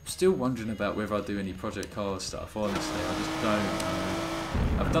 Still wondering about whether I do any Project Cars stuff. Honestly, I just don't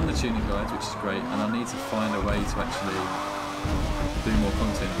know. I've done the tuning guides, which is great, and I need to find a way to actually do more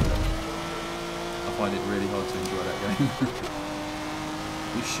content. I find it really hard to enjoy that game.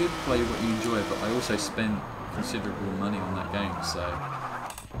 You should play what you enjoy, but I also spent considerable money on that game, so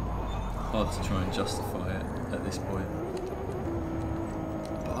hard to try and justify it at this point.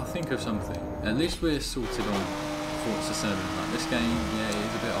 But I'll think of something. At least we're sorted on Forza 7. Like this game, yeah, it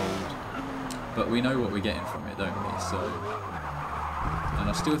is a bit old, but we know what we're getting from it, don't we? So, and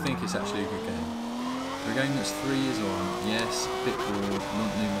I still think it's actually a good game. For a game that's 3 years on, yes, a bit bored, not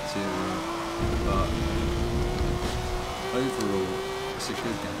new material, but overall, it's a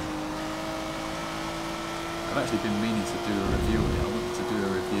good game. I've actually been meaning to do a review of it. I wanted to do a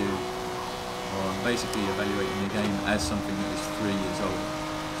review on basically evaluating the game as something that is 3 years old,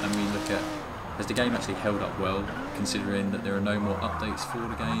 and we look at, has the game actually held up well, considering that there are no more updates for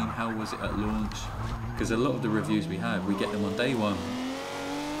the game? How was it at launch? Because a lot of the reviews we have, we get them on day one.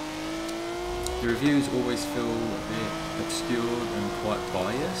 The reviews always feel a bit obscured and quite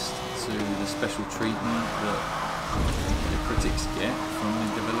biased to the special treatment that the critics get from the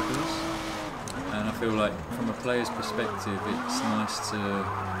developers. And I feel like from a player's perspective, it's nice to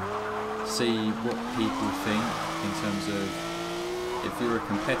see what people think in terms of, if you're a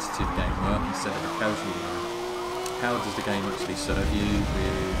competitive gamer instead of a casual one, how does the game actually serve you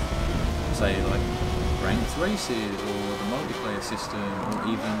with, say, like ranked races or the multiplayer system or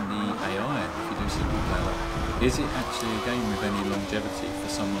even the AI if you do single player? Like, is it actually a game with any longevity for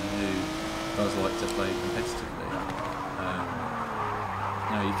someone who does like to play competitively?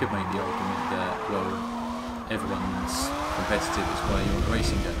 Now you could make the argument that, well, everyone's competitive is why you want a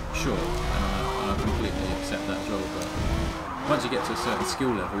racing game. Sure, and I completely accept that as well, but once you get to a certain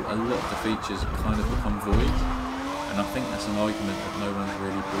skill level, a lot of the features kind of become void, and I think that's an argument that no one's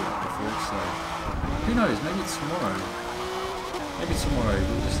really brought up before. So who knows, maybe tomorrow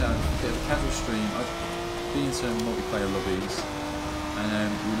we'll just have a bit of a casual stream. I'd be in some multiplayer lobbies, and then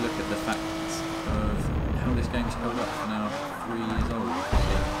we look at the facts of how this game's held up for now 3 years old.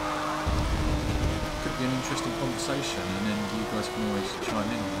 So could be an interesting conversation, and then you guys can always chime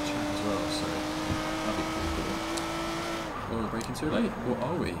in on the chat as well, so that'd be pretty cool. Or we're breaking too late, or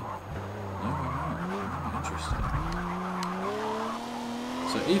are we? No, we're not. Interesting.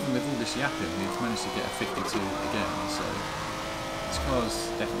 So even with all this yapping, we've managed to get a 52 again, so this car's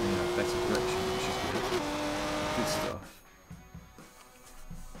definitely in a better direction, which is good. Good stuff.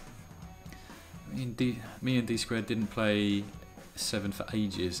 Me and D Squared didn't play 7 for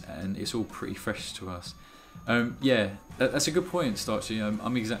ages, and it's all pretty fresh to us. Yeah, that's a good point, Starchy.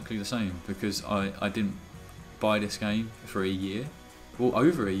 I'm exactly the same, because I didn't buy this game for a year, well,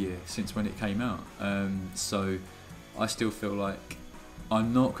 over a year since when it came out. So I still feel like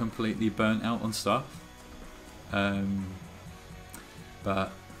I'm not completely burnt out on stuff.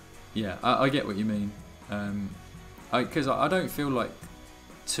 But yeah, I get what you mean. Because I don't feel like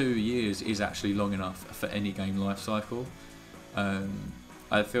 2 years is actually long enough for any game life cycle.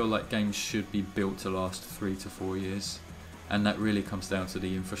 I feel like games should be built to last 3 to 4 years, and that really comes down to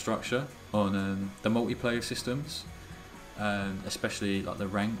the infrastructure on the multiplayer systems, especially like the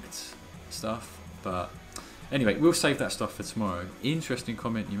ranked stuff. But anyway, we'll save that stuff for tomorrow. Interesting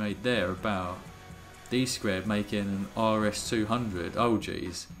comment you made there about D Squared making an RS200. Oh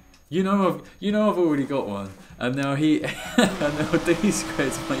geez, you know I've already got one, and now he and now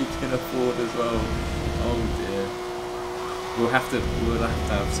D-Squared's making a Ford as well. Oh dear. We'll have to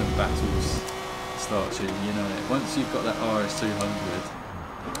have some battles start soon. You know it. Once you've got that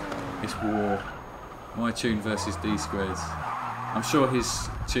RS200, it's war. My tune versus D-Squared's. I'm sure his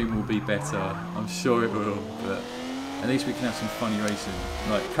tune will be better. I'm sure it will, but at least we can have some funny racing.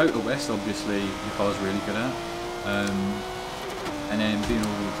 Like Kota West, obviously, the car's really good at. And then being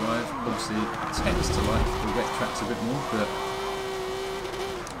all-wheel drive, obviously tends to like the wet tracks a bit more, but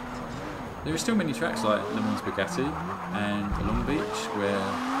there are still many tracks like Le Mans Bugatti and Long Beach where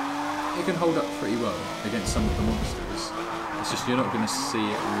it can hold up pretty well against some of the monsters. It's just you're not going to see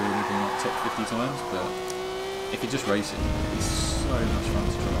it really being like top 50 times, but if you're just racing, it's so much fun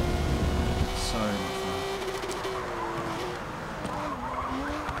to drive. So much fun.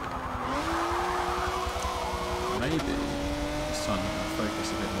 Maybe this time I'll focus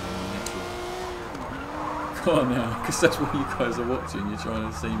a bit more on the natural. Come on now, because that's what you guys are watching. You're trying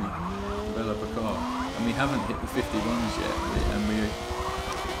to see me develop a car, and we haven't hit the 51s yet. And we,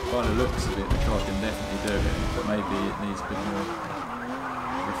 by the looks of it, the car can definitely do it, but maybe it needs a bit more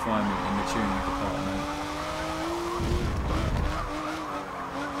refinement in the tuning department.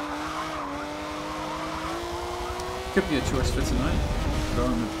 Could be a choice for tonight. But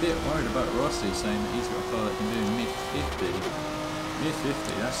I'm a bit worried about Rossi saying that he's got a car that can do mid-50.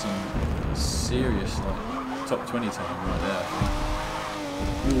 Mid-50, that's some serious like top 20 time right there, I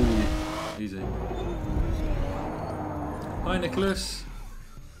think. Ooh, easy. Hi Nicholas,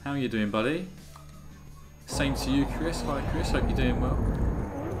 how are you doing, buddy? Same to you, Chris. Hi Chris, hope you're doing well.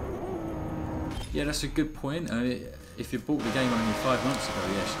 Yeah, that's a good point. If you bought the game only 5 months ago,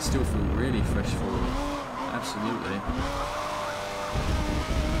 yeah, it should still feel really fresh for you. Absolutely.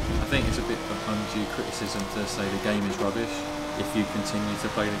 I think it's a bit of undue criticism to say the game is rubbish if you continue to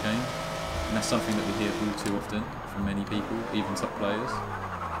play the game, and that's something that we hear all too often from many people, even top players.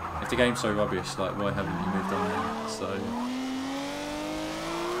 If the game's so rubbish, like why haven't you moved on then? So I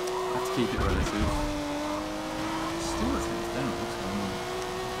have to keep it relative. Still a things down, what's going on?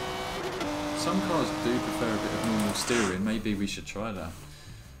 Some cars do prefer a bit of normal steering, maybe we should try that.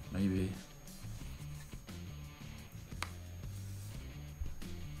 Maybe.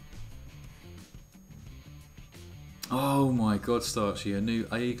 Oh my god, Starchy, a new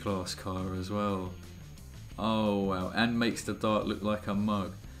A-Class car as well. Oh wow, and makes the Dart look like a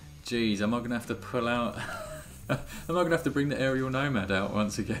mug. Jeez, am I going to have to pull out... am I going to have to bring the Aerial Nomad out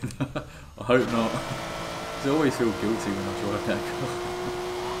once again? I hope not. I always feel guilty when I drive that car.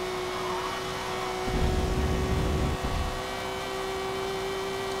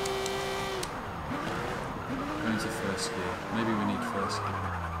 Going to first gear. Maybe we need first gear.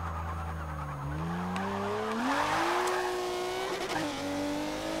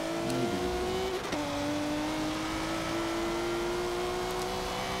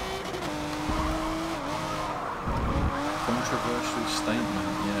 Controversial statement.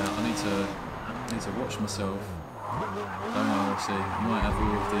 Yeah, I need to watch myself. Don't know. We'll see. I might have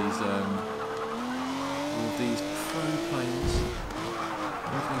all of these pro players,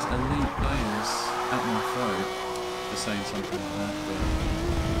 all of these elite players at my throat for saying something like that. But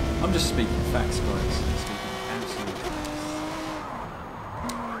I'm just speaking facts, guys. I'm speaking absolute facts.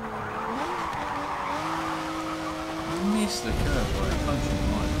 I missed the curve by a country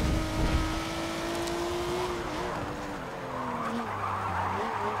mile.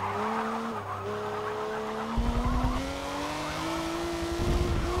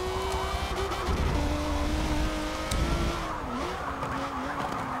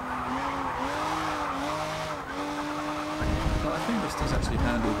 Does actually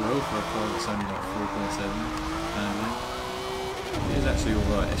handle well for a car that's only like 4.7 handling. It is actually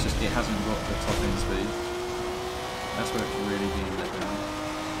alright, it's just it hasn't got the top end speed. That's where it can really be let down.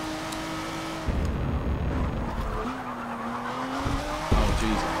 Oh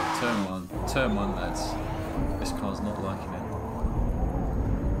jeez, turn one lads. This car's not liking it.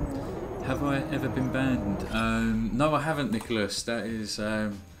 Have I ever been banned? No I haven't, Nicholas. That is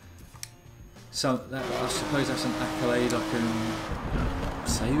so I suppose that's an accolade I can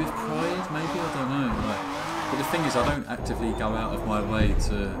say with pride, maybe, I don't know. Like, but the thing is, I don't actively go out of my way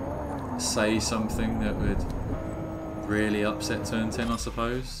to say something that would really upset Turn 10, I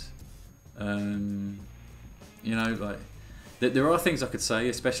suppose. You know, like there are things I could say,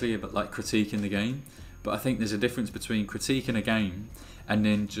 especially about like critiquing the game. But I think there's a difference between critiquing a game and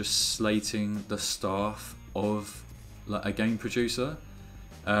then just slating the staff of like a game producer.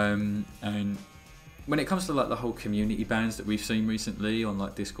 And when it comes to like the whole community bans that we've seen recently on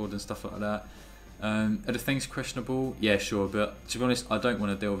like Discord and stuff like that, Are the things questionable? Yeah, sure, but to be honest, I don't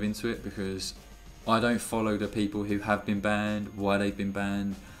want to delve into it because I don't follow the people who have been banned, why they've been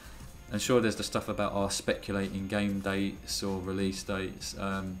banned. And sure, there's the stuff about speculating game dates or release dates.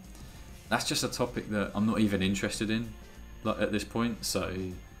 That's just a topic that I'm not even interested in, like at this point. So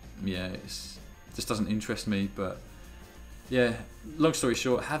yeah, it just doesn't interest me. But yeah, long story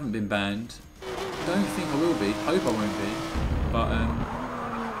short, haven't been banned. Don't think I will be. Hope I won't be. But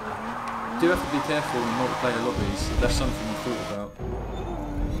do have to be careful in multiplayer lobbies. That's something I thought about.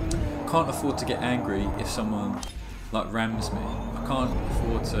 Can't afford to get angry if someone like rams me. I can't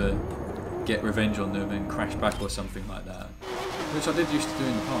afford to get revenge on them and crash back or something like that, which I did used to do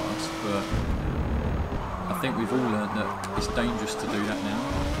in the past, but I think we've all learned that it's dangerous to do that now,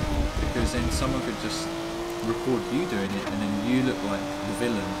 because then someone could just record you doing it and then you look like the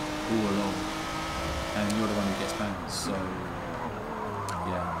villain all along and you're the one who gets banned. So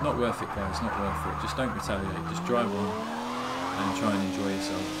yeah, not worth it guys, not worth it. Just don't retaliate, just drive on and try and enjoy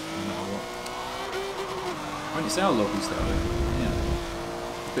yourself no matter what. When it's our lobbies that are open, yeah,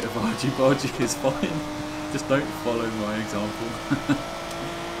 a bit of argy-bargy is fine. Just don't follow my example.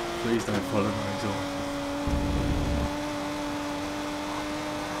 Please don't follow my example.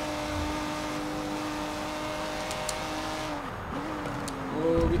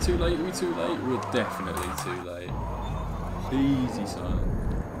 Oh, are we too late? Are we too late? We're definitely too late. Easy, son.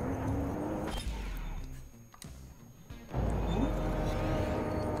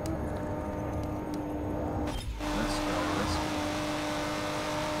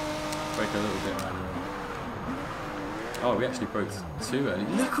 A little bit earlier. Oh, we actually broke too early.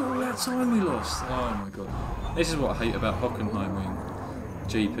 Look at all that time we lost. Oh my god. This is what I hate about Hockenheiming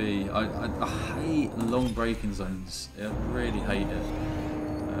GP. I hate long braking zones. I really hate it.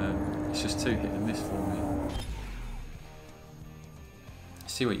 It's just too hit and miss for me.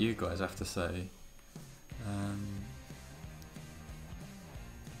 See what you guys have to say.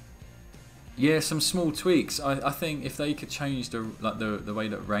 Yeah, some small tweaks. I think if they could change the way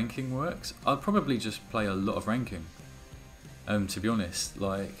that ranking works, I'd probably just play a lot of ranking. To be honest,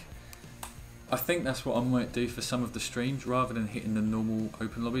 like I think that's what I might do for some of the streams rather than hitting the normal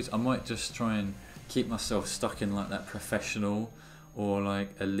open lobbies. I might just try and keep myself stuck in like that professional or like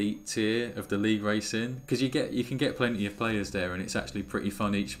elite tier of the league racing, because you can get plenty of players there, and it's actually pretty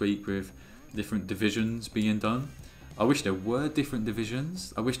fun each week with different divisions being done. I wish there were different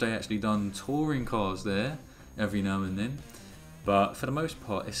divisions. I wish they actually done touring cars there every now and then. But for the most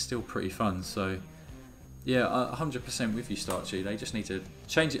part, it's still pretty fun. So yeah, 100% with you, Starchy. They just need to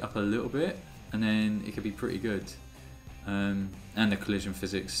change it up a little bit, and then it could be pretty good. And the collision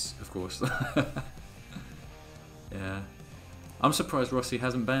physics, of course. Yeah, I'm surprised Rossi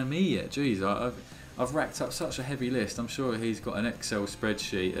hasn't banned me yet. Jeez, I've racked up such a heavy list. I'm sure he's got an Excel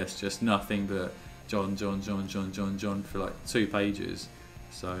spreadsheet that's just nothing but John for like 2 pages.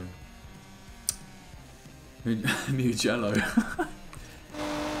 So Mugello.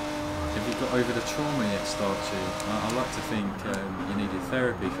 Have you got over the trauma yet, Starchy? I like to think you needed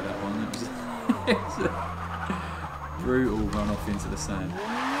therapy for that one. It was a brutal run off into the sand.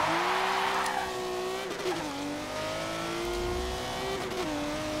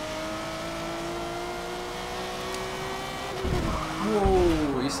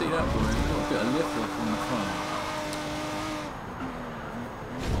 Whoa, you see that, boy? You've got a bit of lift off on the front.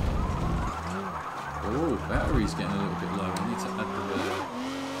 Oh, battery's getting a little bit low. I need to add the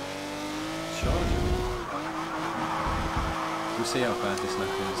charger. We'll see how bad this lap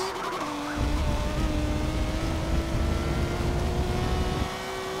is.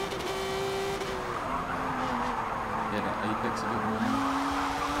 Yeah, that apex a bit more.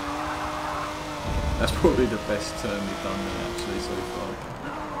 That's probably the best turn we've done there actually so far.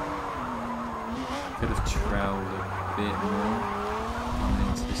 Could have troweled a bit more coming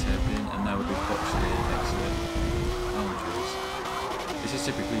into this hairpin, and now we've boxed it. Excellent. Oh jeez. This is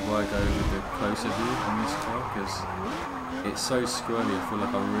typically why I go with the closer view on this car, because it's so squirrely. I feel like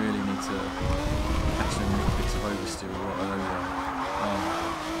I really need to actually make bits of oversteer a lot over.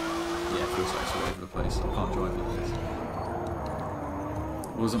 Yeah, it feels like it's all over the place. I can't drive like this.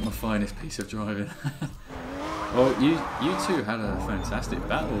 Wasn't my finest piece of driving. Well, you two had a fantastic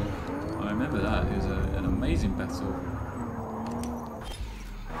battle. I remember that. It was an amazing battle.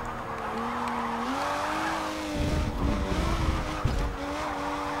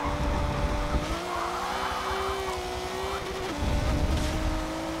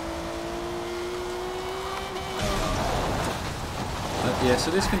 Yeah, so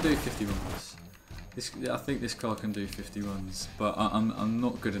this can do 50 runs. I think this car can do 50 runs, but I'm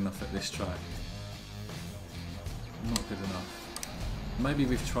not good enough at this track. Not good enough. Maybe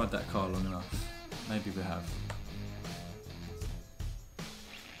we've tried that car long enough. Maybe we have.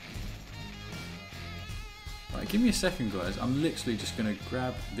 Right, give me a second, guys. I'm literally just going to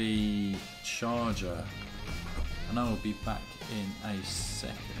grab the charger, and I will be back in a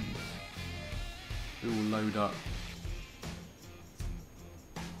second. It will load up.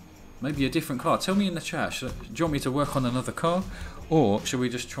 Maybe a different car. Tell me in the chat. Do you want me to work on another car, or should we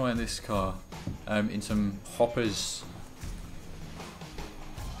just try this car in some hoppers?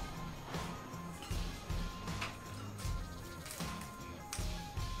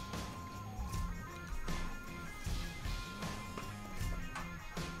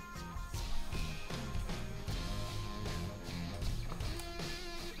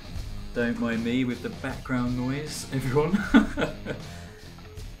 Don't mind me with the background noise, everyone.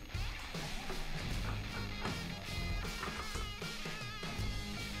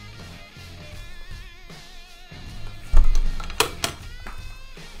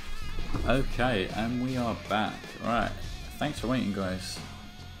 Okay, and we are back. Right, thanks for waiting, guys.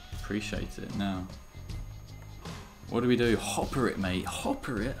 Appreciate it. Now, what do we do? Hopper it, mate.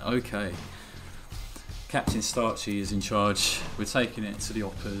 Hopper it. Okay. Captain Starchy is in charge. We're taking it to the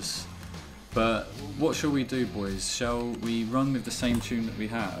hoppers. But what shall we do, boys? Shall we run with the same tune that we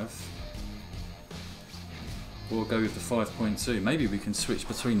have? Or go with the 5.2? Maybe we can switch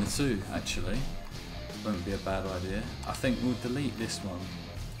between the two, actually. Won't be a bad idea. I think we'll delete this one.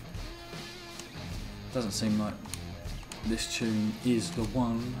 Doesn't seem like this tune is the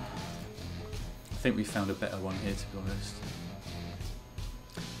one. I think we found a better one here, to be honest.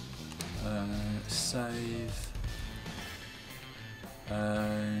 Save.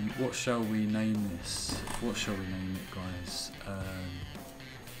 What shall we name this? What shall we name it, guys?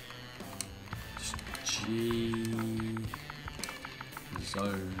 Just G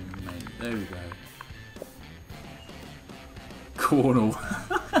Zone, mate. There we go. Cornell.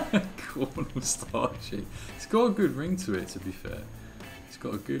 Cornell Starchy. It's got a good ring to it, to be fair. It's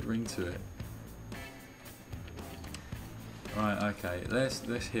got a good ring to it. Right, okay. Let's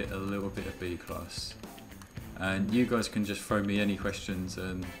hit a little bit of B class. And you guys can just throw me any questions,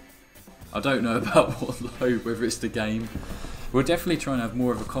 and I don't know about what load, whether it's the game. We'll definitely try and have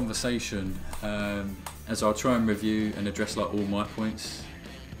more of a conversation, as I'll try and review and address like all my points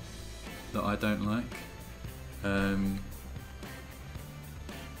that I don't like.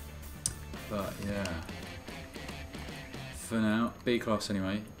 But yeah, for now, B class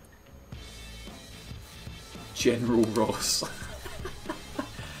anyway. General Ross.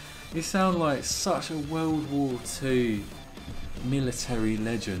 You sound like such a World War II military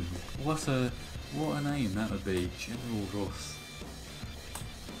legend. What a name that would be, General Ross.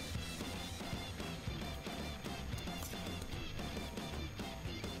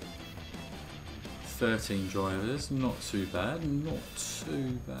 "13 drivers, not too bad, not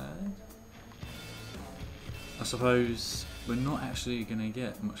too bad." I suppose we're not actually going to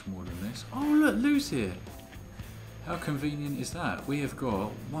get much more than this. Oh look, Lou's here. How convenient is that? We have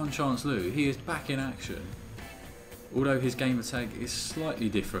got One Chance Lou. He is back in action. Although his gamer tag is slightly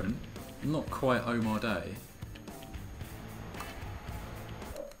different. Not quite Omar Day.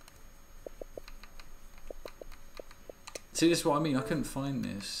 See, this is what I mean. I couldn't find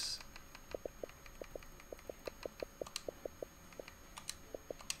this.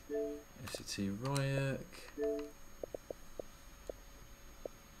 FCT Ryak.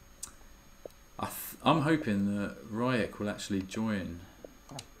 I'm hoping that Ryak will actually join.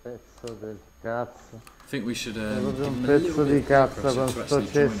 Pezzo del cazzo. I think we should. È proprio un pezzo di cazzo con sto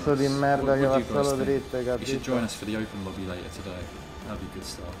cesso di merda che va solo dritto, capito? You should join us for the open lobby later today. That'd be good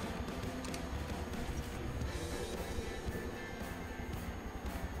stuff.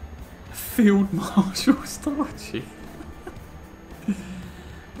 Field Marshal Starchy.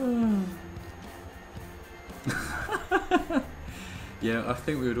 Yeah, I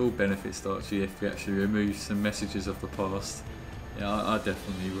think we would all benefit, Starchy, if we actually remove some messages of the past. Yeah, I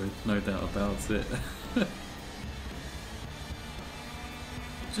definitely would, no doubt about it.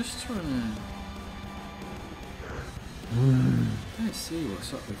 Just trying to... Let's see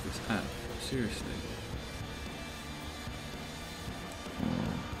what's up with this app, seriously.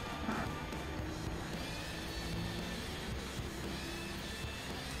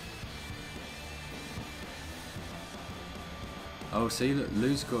 Oh, see, look,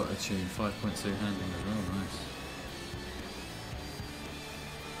 Lou's got a tune, 5.2 handling as well, nice.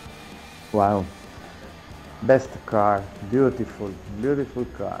 Wow. Best car. Beautiful, beautiful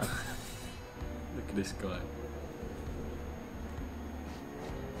car. Look at this guy.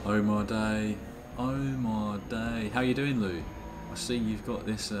 Omar Day. Omar Day. How you doing, Lou? I see you've got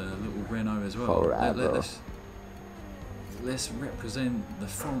this little Renault as well. Forever. let's represent the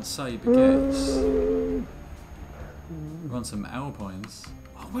Francais baguettes. Run some Alpines.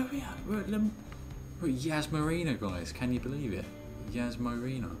 Oh, where are we at? We're at Yas Marina, guys. Can you believe it? Yas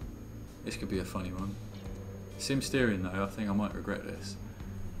Marina. This could be a funny one. Sim steering though, I think I might regret this.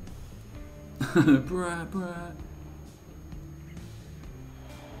 Brah.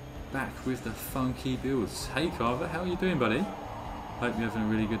 Back with the funky builds. Hey Carver, how are you doing, buddy? Hope you're having a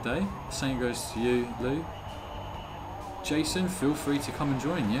really good day. Same goes to you, Lou. Jason, feel free to come and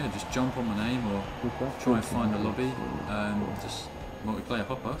join. Yeah, just jump on my name or try and find the lobby. Just multiplayer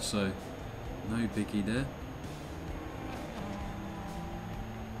hopper, so no biggie there.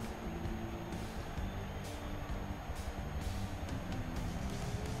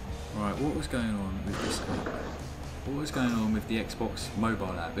 Right, what was going on with this app? What was going on with the Xbox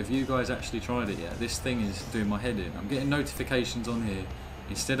mobile app? Have you guys actually tried it yet? This thing is doing my head in. I'm getting notifications on here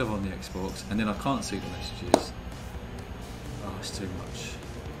instead of on the Xbox, and then I can't see the messages. Oh, it's too much.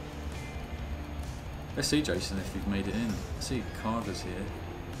 Let's see, Jason, if you've made it in. I see Carver's here.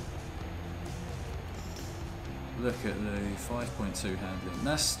 Look at the 5.2 handling.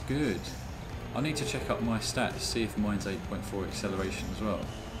 That's good. I need to check up my stats, see if mine's 8.4 acceleration as well.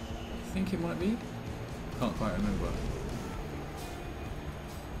 I think it might be. Can't quite remember.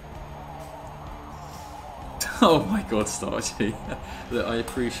 Oh my god, Starchy. Look, I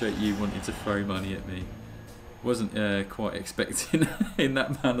appreciate you wanting to throw money at me. Wasn't quite expecting in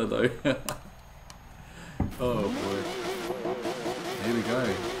that manner though. Oh boy. Here we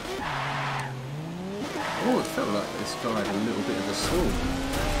go. Oh, it felt like this guy had a little bit of a stall. I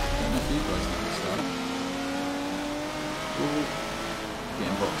don't know if you guys noticed that. Ooh.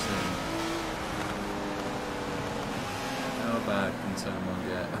 Getting boxed in. How bad can turn one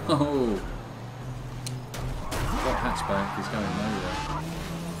get? Oh! That hatchback is going nowhere.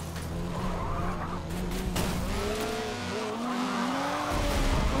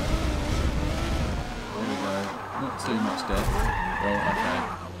 There we go. Not too much death. Well, okay.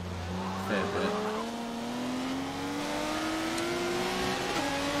 Fair bit.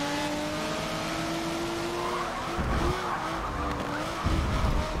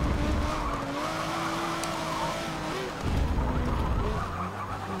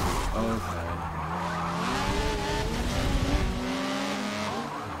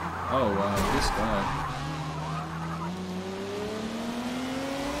 Oh wow, this guy.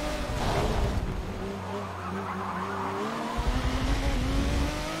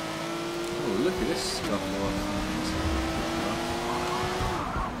 Oh, look at this stuff.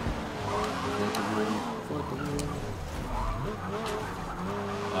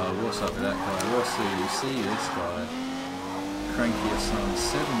 Oh, what's up with that guy? What's the, you see this guy? Cranky Son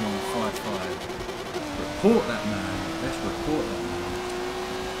 7155. Report that man. Let's report that man.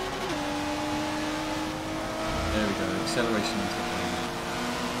 There we go, acceleration into the plane.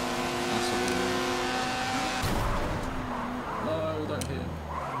 That's what we do. No, don't hit him.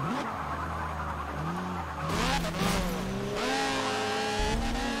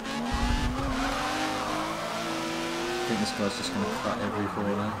 I think this guy's just going to cut every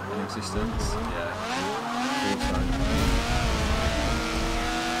corner in existence. Yeah, also.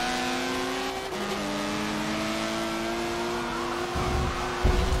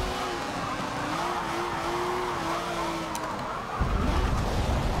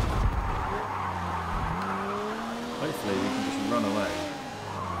 Hopefully we can just run away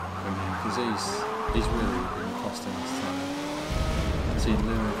from him because he's really been costing us time. I see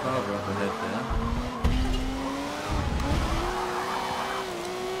Lou and Carver up ahead there.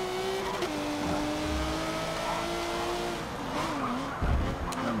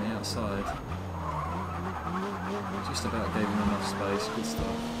 Around the outside. Just about gave him enough space, good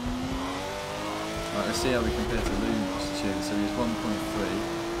stuff. Right, let's see how we compare to Lou's tune. So he's 1.3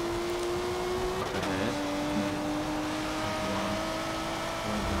 up ahead.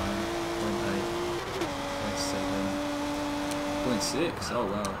 0.6, oh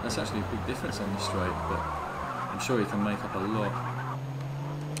wow, that's actually a big difference on the straight, but I'm sure he can make up a lot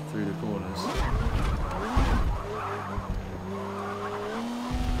through the corners.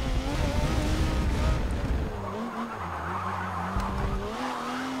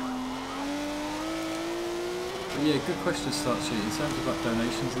 But yeah, good question, Starchy. In terms of like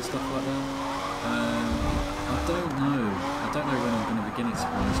donations and stuff like that, I don't know when I'm going to begin it, to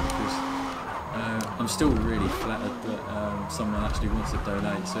be honest, because I'm still really flattered that someone actually wants to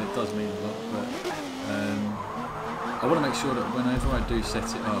donate, so it does mean a lot, but I want to make sure that whenever I do set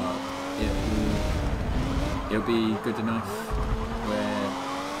it up, it'll be good enough where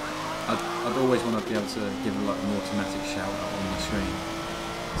I'd always want to be able to give like an automatic shout out on the screen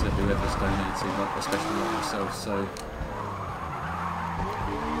to whoever's donated, like, especially like myself, so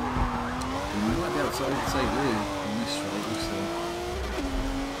able to overtake Lou on this straight, we'll see.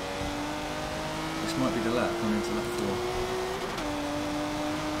 This might be the lap coming into lap 4.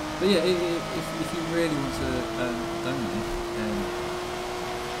 But yeah, if you really want to donate,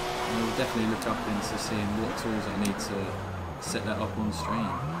 I'll definitely look up into seeing what tools I need to set that up on stream.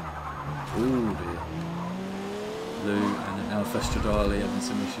 Ooh dear. Lou and then Alpha Stradale having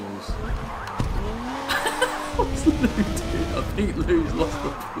some issues. What's Lou doing? I think Lou's lost the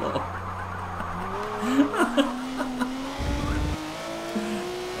plot.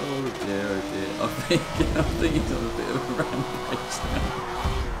 Oh dear, oh dear. I think he's on a bit of a rampage now.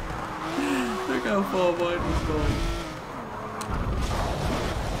 Look how far wide he's gone.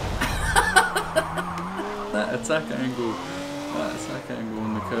 That attack angle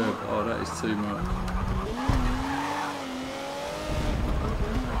on the curb, oh that is too much.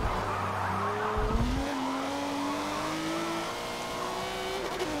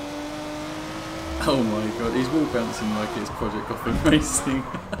 Oh my god, he's wall bouncing like it's Project Gotham Racing.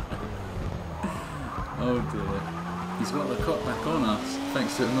 Oh dear. He's got the cop back on us,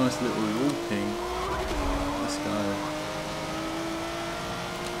 thanks to a nice little wall ping. Let's go.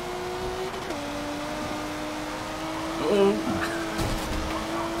 Oh!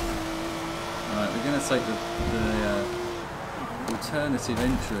 Right, we're going to take the alternative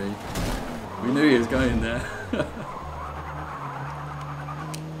entry. We knew he was going there.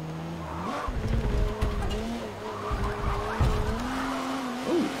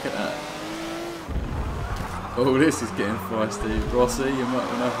 Oh, this is getting feisty. Rossi, you might want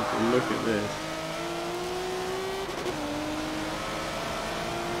to have a look at this.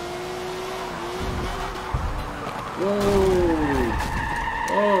 Whoa!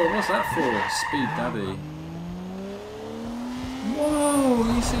 Oh, what's that for? Speed Daddy.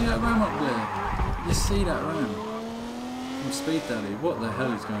 Whoa! You see that ram up there? You see that ram? From Speed Daddy. What the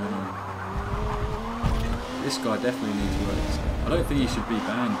hell is going on? This guy definitely needs work. I don't think he should be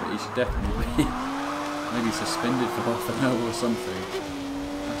banned, but he should definitely be maybe suspended for half an hour or something.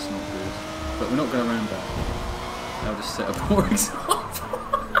 That's not good. But we're not going to ram back. I'll just set a poor example.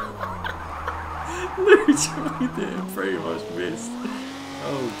 Lou tried it and pretty much missed.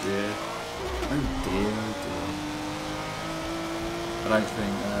 Oh dear. Oh dear, oh dear. I don't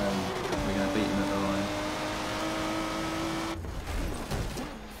think we're going to beat him at the line.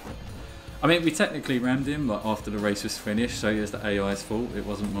 I mean, we technically rammed him like after the race was finished, so it was the AI's fault, it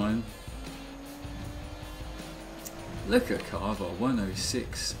wasn't mine. Look at Carver,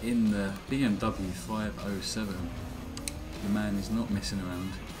 106 in the BMW 507. The man is not messing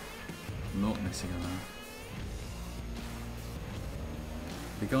around. Not messing around.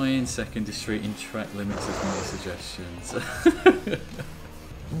 The guy in second is treating track limits as my suggestions.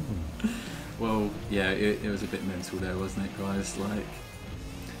 Well, yeah, it was a bit mental there, wasn't it, guys? Like,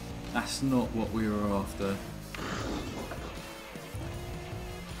 that's not what we were after.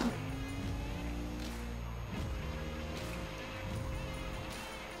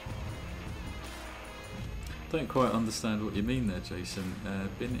 Don't quite understand what you mean there, Jason.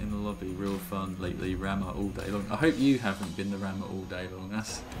 Been in the lobby, real fun lately, rammer all day long. I hope you haven't been the rammer all day long.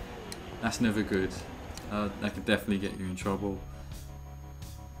 That's never good. That could definitely get you in trouble.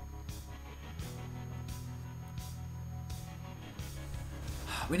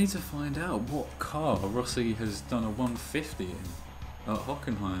 We need to find out what car Rossi has done a 150 in at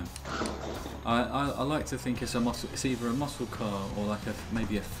Hockenheim. I like to think it's a muscle. It's either a muscle car or like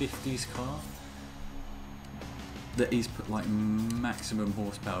maybe a 50s car that he's put like maximum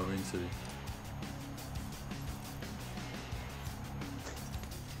horsepower into.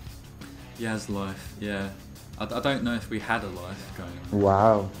 Yaz life, yeah. I don't know if we had a life going on.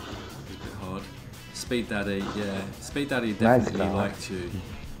 Wow. It's a bit hard. Speed Daddy, yeah. Speed Daddy definitely liked you.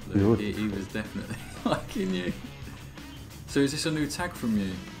 Luke. He was definitely liking you. So is this a new tag from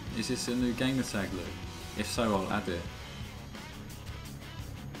you? Is this a new gamer tag, Luke? If so, I'll add it.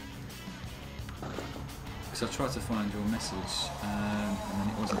 I tried to find your message and then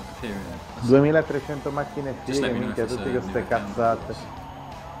it wasn't appearing. 2300 macchine fighe, minchia, tutte queste cazzate.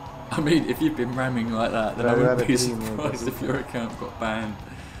 I mean, if you've been ramming like that, then I wouldn't be surprised if your account got banned.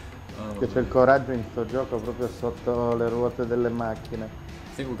 Che c'è il coraggio in sto gioco proprio sotto le ruote delle macchine.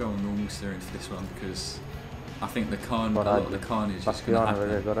 I think we'll go on normal steering for this one because I think a lot of the carnage is going to happen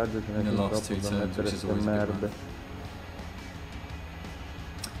in the last two turns, which is always a bit bad.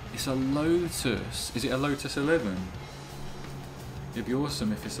 It's a Lotus. Is it a Lotus 11? It'd be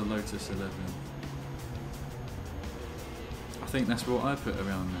awesome if it's a Lotus 11. I think that's what I put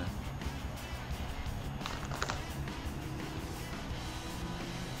around there.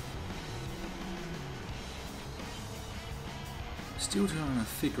 Still trying to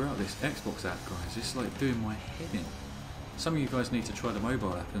figure out this Xbox app, guys. It's like doing my head in. Some of you guys need to try the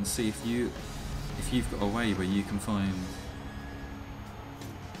mobile app and see if you've got a way where you can find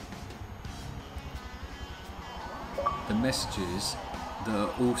the messages that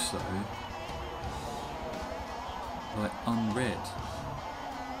are also like unread.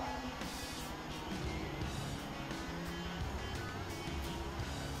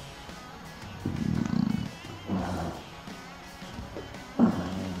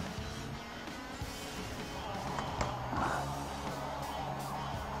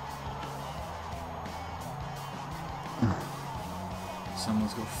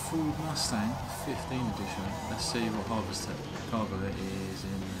 Someone's got a Ford Mustang 15 edition. Let's see what harvest cargo it is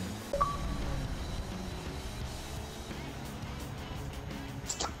in there.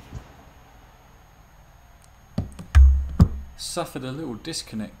 Suffered a little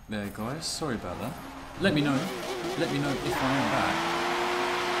disconnect there, guys. Sorry about that. Let me know. Let me know if I am back.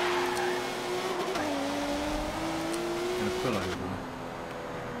 I'm gonna pull over.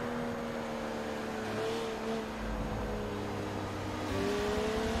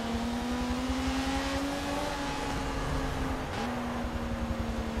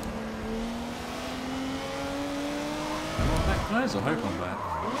 Guys, I hope I'm back.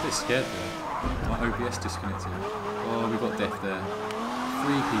 I'm a bit scared there. My OBS disconnected. Oh, we got death there.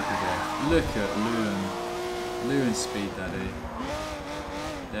 3 people there. Look at Lou and Speed Daddy.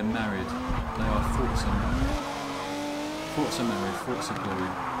 They're married. They are Forza married. Forza married, Forza blue.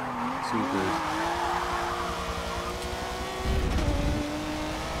 It's all good.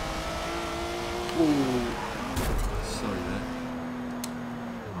 Ooh. Sorry there.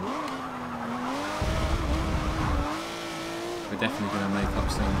 We're definitely going to make up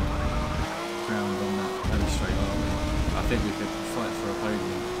some ground on that home straight, aren't we? I think we could fight for a podium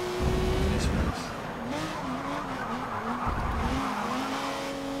in this race.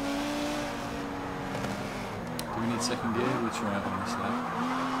 Do we need second gear? We'll try it on this lap.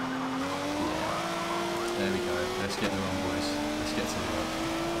 Yeah. There we go. Let's get them on, boys. Let's get to the work.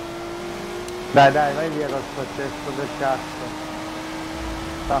 Dai, vai via col processo del cazzo.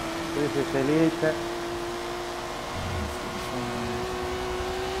 Sta, qui sei felice.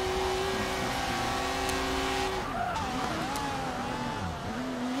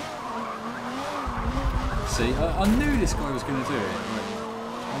 See, I knew this guy was going to do it. Like,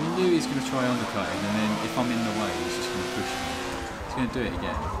 I knew he was going to try undercutting, and then if I'm in the way, he's just going to push me. He's going to do it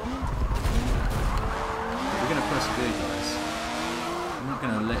again. But we're going to persevere, guys. I'm not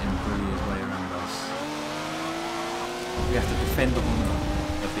going to let him bully his way around us. We have to defend the honour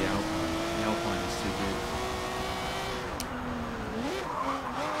of the Alpine. The Alpine is too good.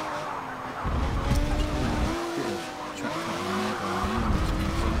 Bit of track cutting there by me, which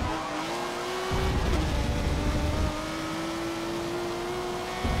means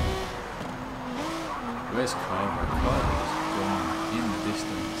where's Carver? Carver's gone in the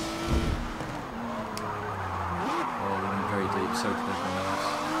distance. Oh, we went very deep, so did everyone else.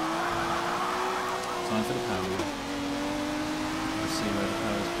 Time for the power. Let's see where the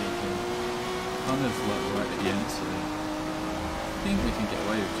power's peaking. Kind of like right at the end, so I think we can get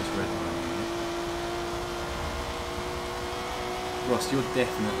away with just red line. Ross, you're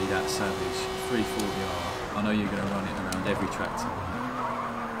definitely that savage. 340R. I know you're going to run it around every track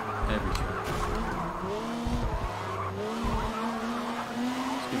tonight. Every track.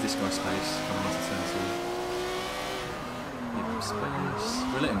 Give this guy space coming into turn 2. Give him space.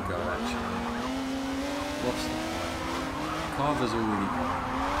 We'll let him go actually. Lost the point. Carver's already gone.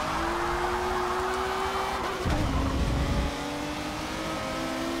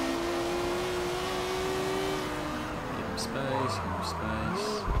 Give him space, give him space.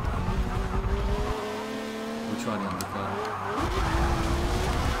 We'll try the undercut.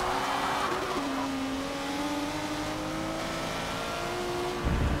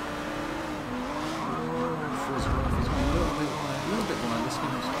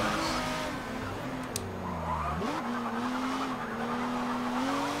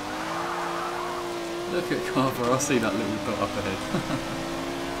 Look at Carver, I see that little dot up ahead.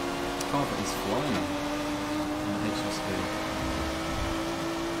 Carver is flying on the HSV.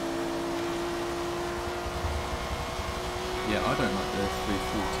 Yeah, I don't like the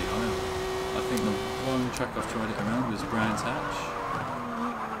 340 either. I think the one track I've tried it around was Brands Hatch.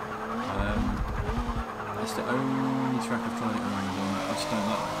 That's the only track I've tried it around on. I just don't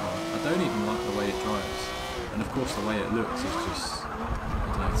like the car. I don't even like the way it drives. And of course the way it looks is just, I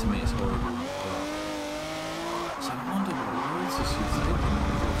don't know, to me it's horrible. So I wonder what roads this is taking.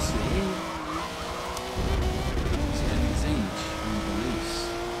 We'll see. It's getting age on the release.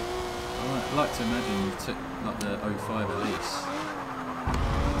 Alright, I like to imagine you took like the 05 Elise.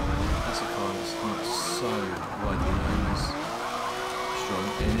 That's a car that's not so widely known as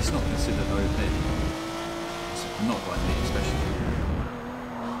strong, and it's not considered OP. It's not by me, especially.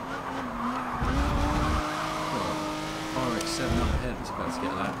 Well, RX-7 up ahead is about to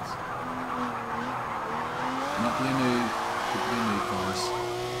get lapped. And that blue new guys.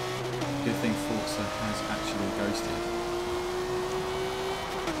 Good thing Forza has actually ghosted.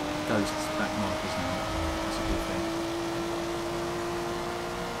 Ghosts back markers now. That's a good thing.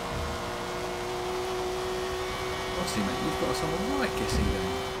 Obviously, mate, you've got us on the right guessing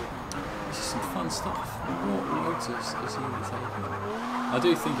game. This is some fun stuff. What Lotus is he taking? I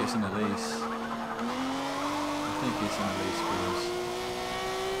do think it's an Elise. I think it's an Elise, boys.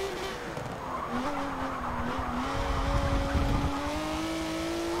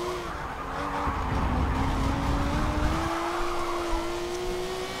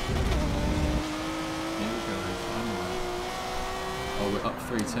 We're up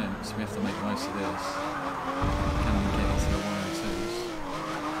 3 tenths, we have to make the most of this. Can we get into the 102s?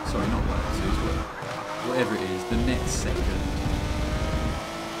 Sorry, not 102s, but whatever it is, the next second.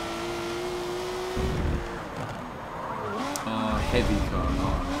 Oh, heavy car, oh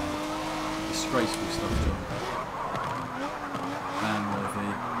man. Disgraceful stuff, John. Ban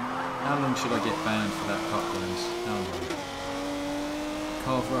worthy. How long should I get banned for that cut, guys? How long?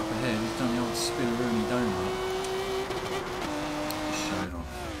 Carver up ahead, he's done the old spin-a-rooney donut.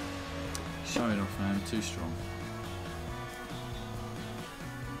 Showing off, man. Too strong.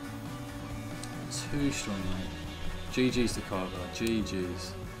 Too strong, mate. GG's to Carver.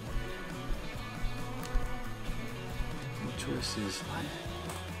 GG's. What choices?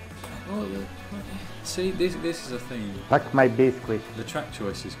 Oh, see, this is a thing. Pack my biscuit. The track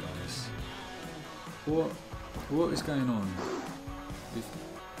choices, guys. What is going on with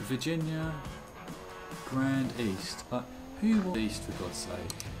Virginia Grand East? Who wants East, for God's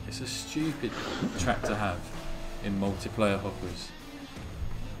sake? It's a stupid track to have in multiplayer hoppers.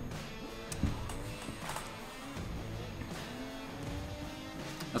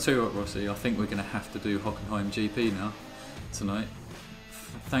 I'll tell you what, Rossi, I think we're going to have to do Hockenheim GP now, tonight.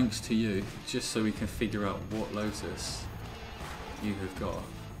 Thanks to you, just so we can figure out what Lotus you have got.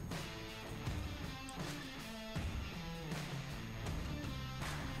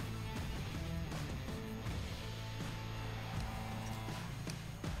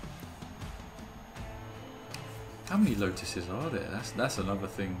 How many Lotuses are there? That's another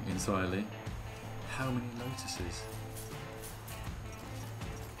thing entirely. How many Lotuses?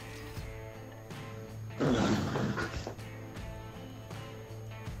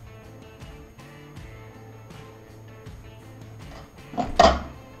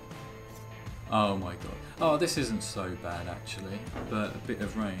 Oh my god. Oh, this isn't so bad actually, but a bit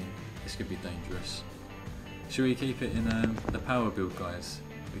of rain, this could be dangerous. Should we keep it in the power build, guys?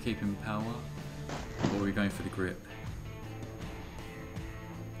 We keep in power? Or are we going for the grip?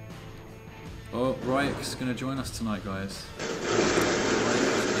 Oh, Ryek's going to join us tonight, guys.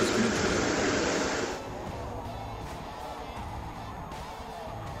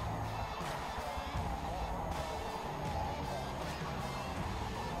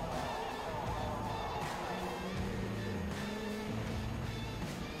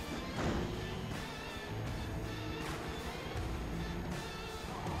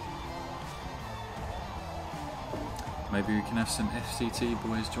 Maybe we can have some FCT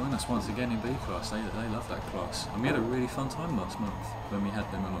boys join us once again in B class. They love that class. And we had a really fun time last month when we had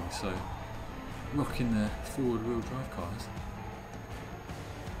them along. So, rocking the forward wheel drive cars.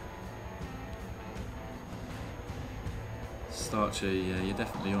 Starcher, yeah, you're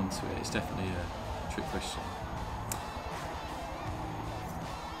definitely onto it. It's definitely a trick question.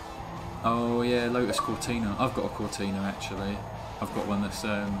 Oh yeah, Lotus Cortina. I've got a Cortina actually. I've got one that's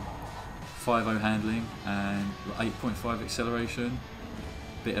 5.0 handling and 8.5 acceleration.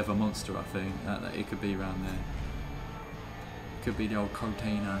 Bit of a monster, I think. It could be around there. Could be the old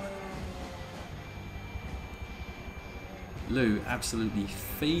Cortina. Lou absolutely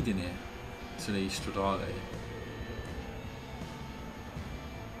feeding it to the Stradale.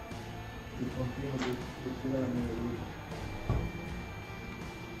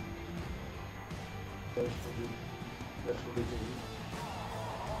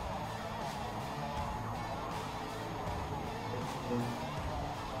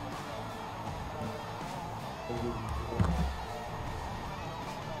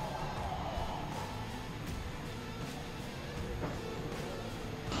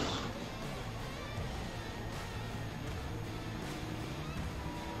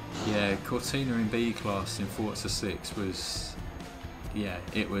 Yeah, Cortina in B class in Forza 6 was, yeah,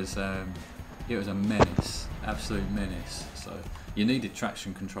 it was it was a menace, absolute menace. So you needed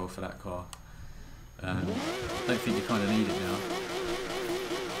traction control for that car. I don't think you kind of need it now.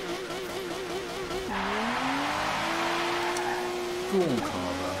 Go on,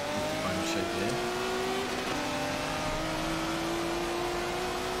 Carver, with the bone shape here.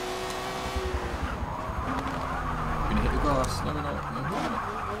 Gonna hit the grass. No, we're not. No, we're not.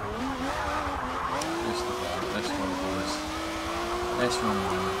 Just about. Let's go, boys. Let's run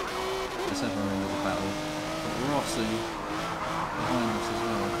around. Let's have our own little battle. Got Rossi behind us as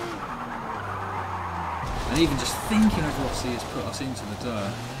well. And even just thinking of Rossi has put us into the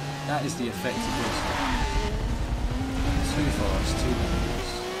dirt. That is the effect of Rossi. Too fast, too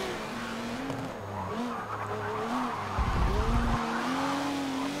dangerous.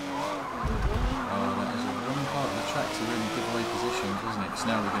 Oh, that is a wrong part of the track to really give away positions, wasn't it? Because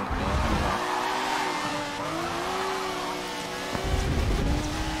now we're going to be held up.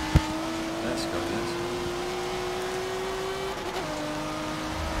 Let's go, let's go.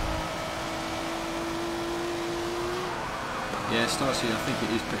 Yeah, Starship, I think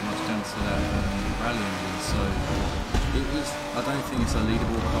it is pretty much down to that rally engine, so it was, I don't think it's a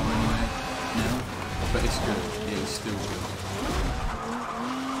leaderboard car anyway now, but it's good, it is still good.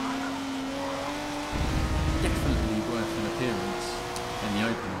 Definitely worth an appearance in the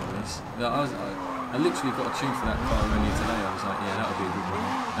open like this. I literally got a tune for that car earlier today, I was like, yeah, that'll be a good one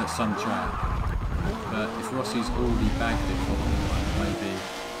at some track. But if Rossi's already bagged it for me, maybe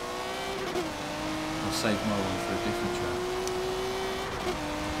I'll save my one for a different track.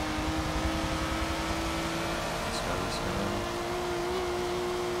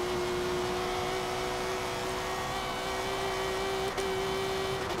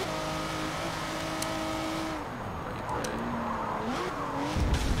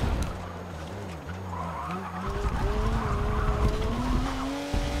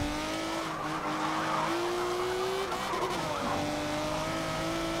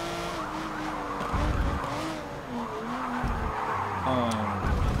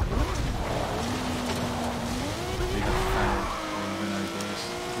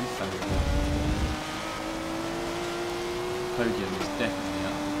 Podium is definitely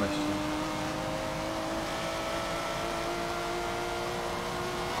out of the question.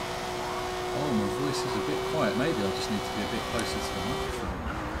 Oh, my voice is a bit quiet. Maybe I just need to be a bit closer to the microphone.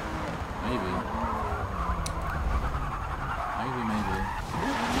 Maybe. Maybe.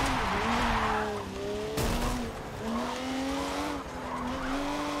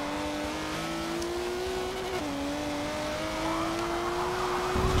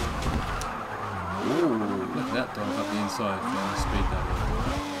 That dive up the inside for how speed that was.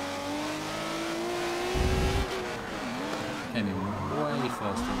 Came in way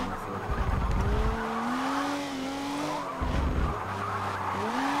faster than I thought.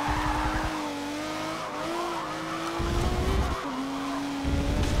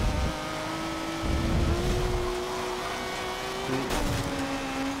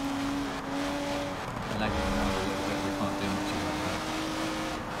 Lagging around a little bit, we can't do much about that.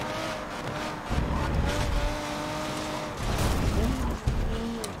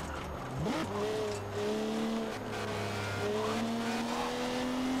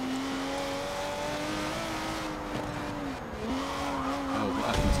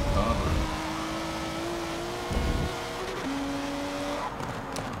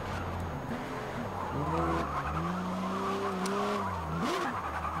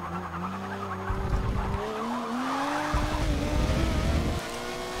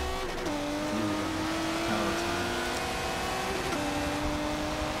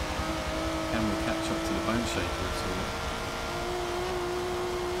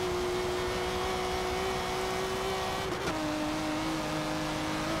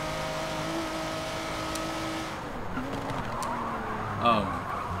 Oh.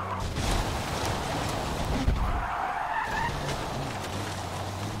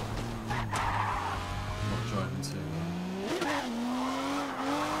 Not driving too.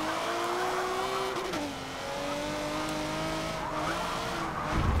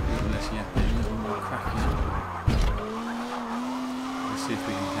 A little less yapping, a little more cracking. Let's see if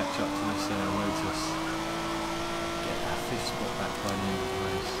we can catch up to this Lotus. Get that 5th spot back by the end of the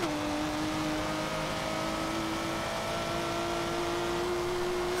race.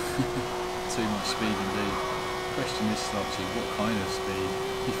 Too much speed indeed. Question is, Starchy, what kind of speed,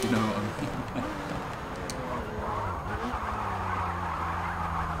 if you know what I mean?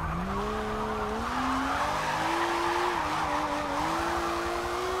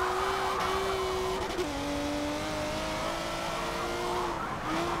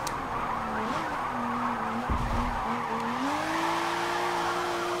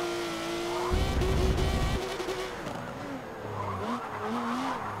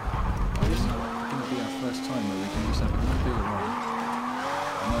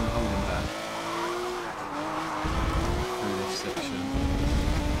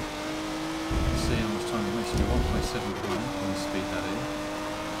 to 1.7 on speed daddy.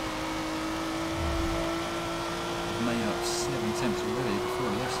 I've made up 7 attempts already before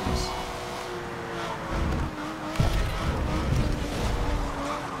the S's.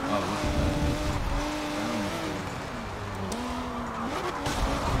 Oh, look at that.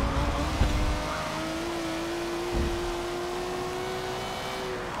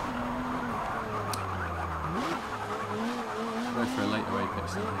 Go for a later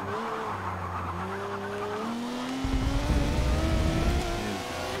apex then.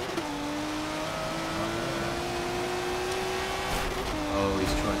 Oh,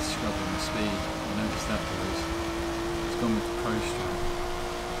 he's tried to scrub on the speed. I noticed that, boys. He's gone with the pro strap.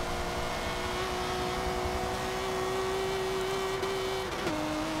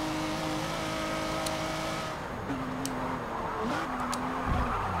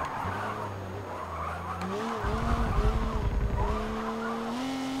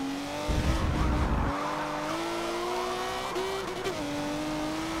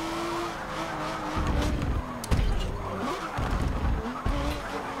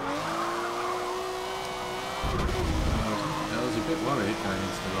 Worried going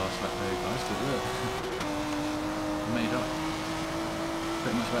into the last lap there, guys, but look, made up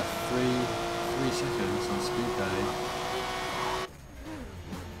pretty much about 3 seconds on speed day.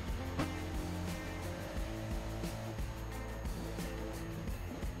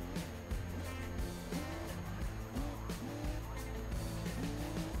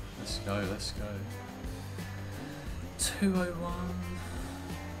 Let's go. 201.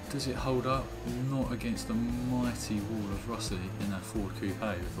 Does it hold up? Not against the mighty wall of Rossi in that Ford Coupe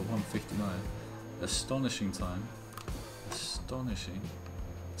with a 159. Astonishing time. Astonishing.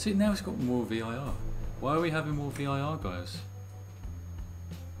 See, now it's got more VIR. Why are we having more VIR, guys?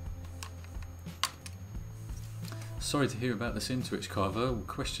 Sorry to hear about this Intwitch, Carver. The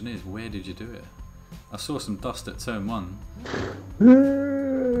question is, where did you do it? I saw some dust at turn 1.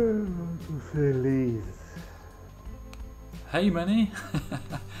 Feliz. Hey Manny!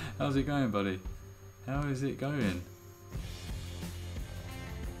 How's it going, buddy? How is it going?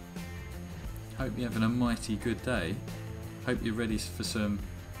 Hope you're having a mighty good day. Hope you're ready for some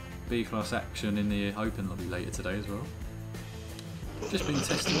B-class action in the Open lobby later today as well. Just been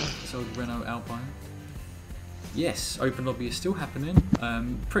testing this old Renault Alpine. Yes, Open lobby is still happening,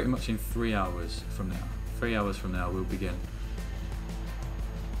 pretty much in 3 hours from now. 3 hours from now we'll begin.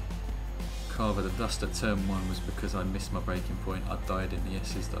 Carver, the dust at turn 1 was because I missed my braking point. I died in the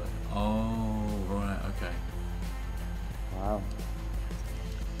S's though. Oh, right, okay. Wow.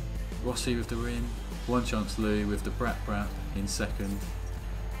 Rossi with the win. One chance Louis with the Brat in second.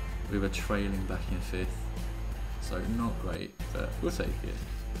 We were trailing back in 5th. So not great, but we'll take it.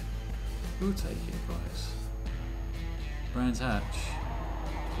 We'll take it, guys. Brands Hatch.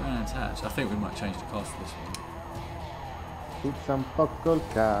 Brands Hatch. I think we might change the car for this one. Pizza un poco il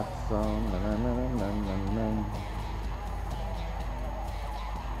cazzo. Na, na, na, na, na, na.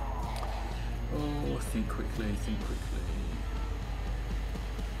 Oh, think quickly, think quickly.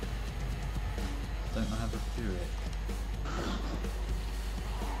 Don't I have a Buick?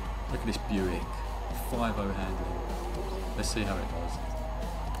 Look at this Buick. 5.0 handling. Let's see how it does.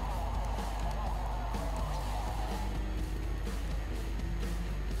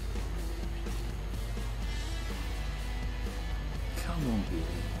 Come on,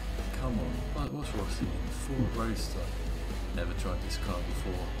 Buick. Come on. What's Rossi in? Ford Roadster. Never tried this car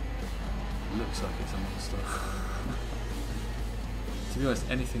before. Looks like it's a monster. To be honest,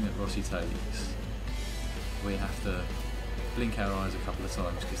 anything that Rossi takes, we have to blink our eyes a couple of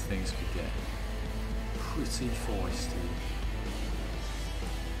times because things could get pretty feisty.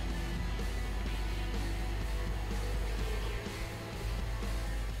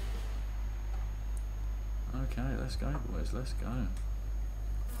 Okay, let's go, boys, let's go.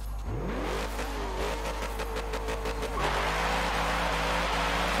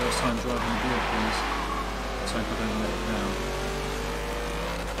 First time driving the Buick, please. Let's hope I don't let it down.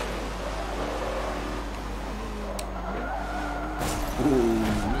 Ooh,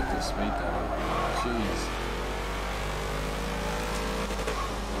 look at the speed though. Jeez.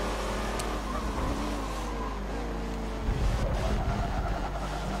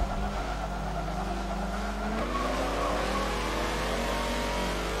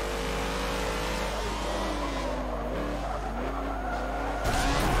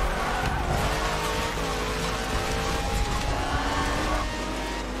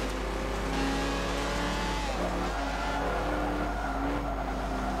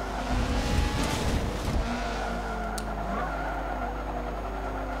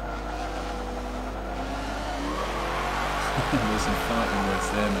 some fighting words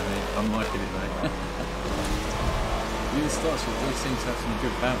there, mate. I'm liking it, mate. Even Starship, they seem to have some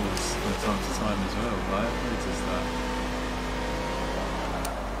good battles from time to time as well, right? I've noticed that.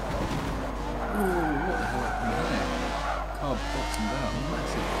 Ooh, what the hell happened there? Car boxing down,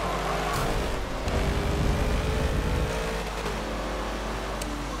 massive.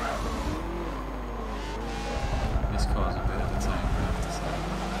 This car's a bit of a tank, I have to say.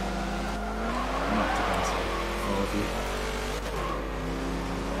 Not to go to 4 of you.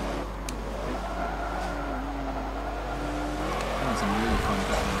 Some really fun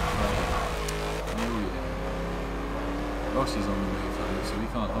battle in the car. Oh yeah. Rossi's on the move though, so we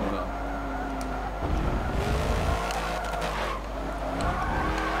can't hold up.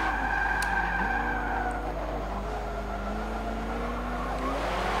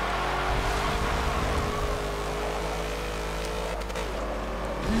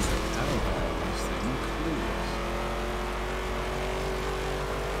 Where's the pedal back on this thing? I'm clueless.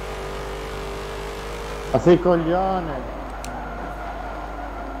 Ma sei coglione!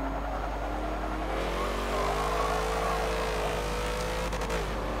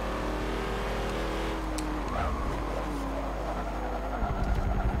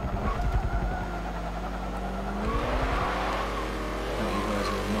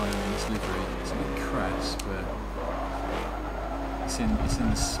 It's in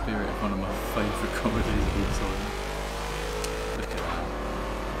the spirit of one of my favourite comedies of all time. Look at that.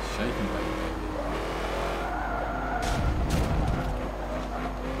 Shake and bake, baby.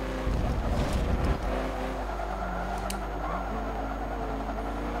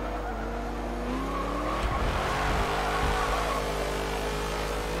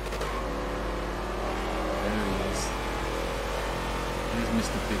 There he is. He's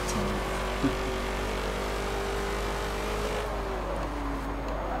Mr. Big Time.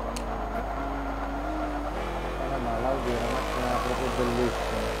 L'Audi è una macchina proprio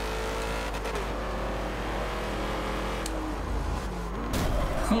bellissima.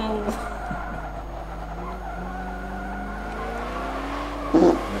 Oh.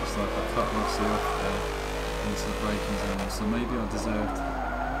 Looks like I cut Rossi off there into the braking zone, so maybe I deserved a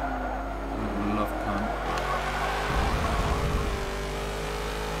little love pump.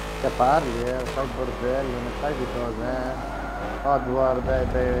 Che parli, fai bordello, ne fai di cose, Odward e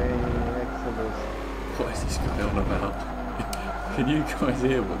Exodus. What is this guy on about? Can you guys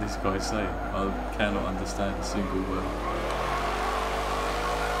hear what this guy's saying? I cannot understand a single word.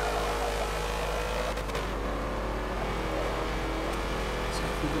 So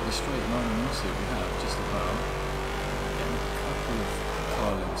if we've got the straight line on Rossi, we have just about getting a couple of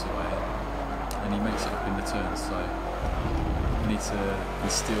car lengths away, and he makes it up in the turn, so we need to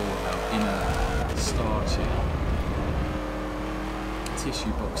instill our inner starchy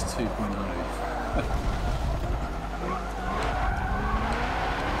tissue box 2.0.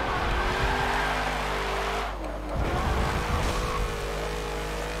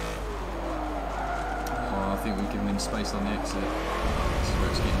 I think we've given him space on the exit. This is where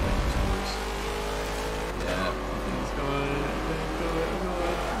it's getting dangerous, boys. Yeah, I think he's got it.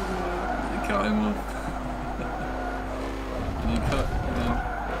 Cut him off. And then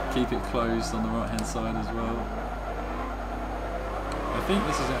keep it closed on the right hand side as well. I think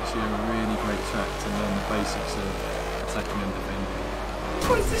this is actually a really great track to learn the basics of attacking and defending.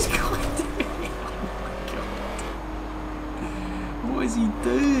 What is this guy doing? Oh my god. What is he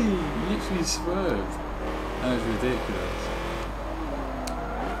doing? He literally swerved. That was ridiculous.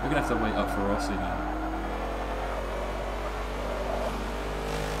 We're going to have to wait up for Rossi now.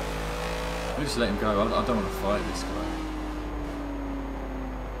 We'll just let him go. I don't want to fight this guy.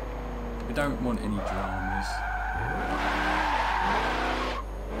 We don't want any dramas.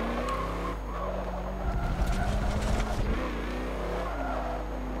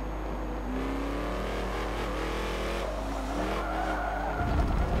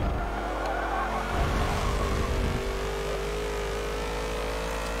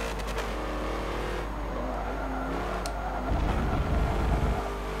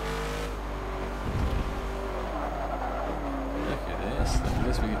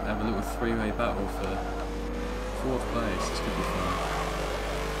 We have a little three-way battle for 4th place. This could be fun.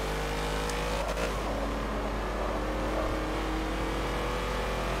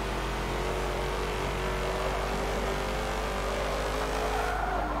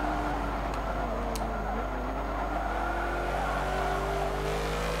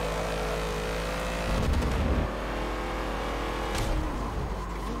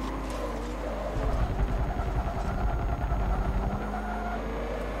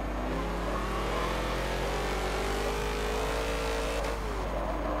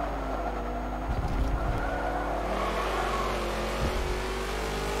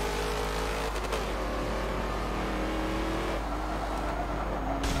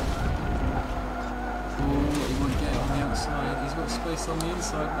 space on the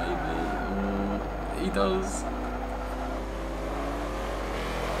inside, maybe. Oh, he does.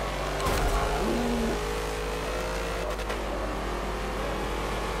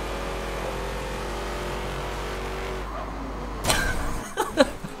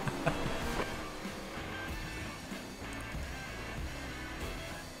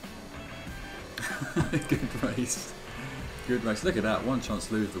 Good race. Good race. Look at that. One chance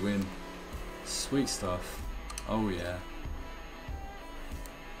to lose the win. Sweet stuff. Oh yeah.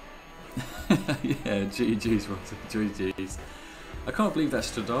 Yeah, GG's, Roger. GG's. I can't believe that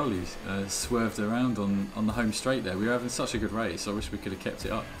Stradale swerved around on the home straight there. We were having such a good race. I wish we could have kept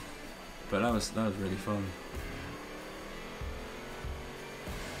it up. But that was really fun.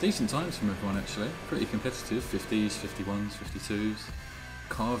 Decent times from everyone actually. Pretty competitive. 50s, 51s, 52s.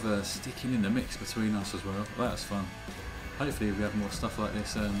 Carver sticking in the mix between us as well. That was fun. Hopefully we have more stuff like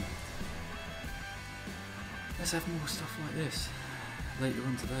this. Let's have more stuff like this later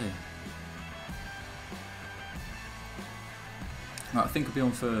on today. Right, I think I'll be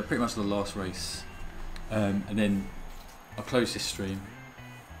on for pretty much the last race, and then I'll close this stream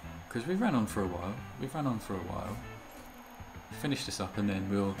because we ran on for a while. Finish this up and then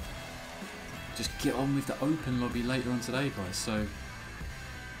we'll just get on with the open lobby later on today, guys. So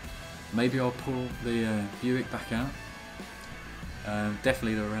maybe I'll pull the Buick back out.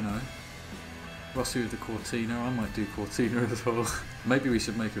 Definitely the Renault. Rossi with the Cortina. I might do Cortina as well. Maybe we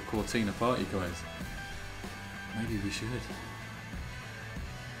should make a Cortina party, guys. Maybe we should.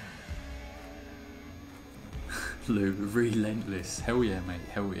 Lou, relentless. Hell yeah, mate.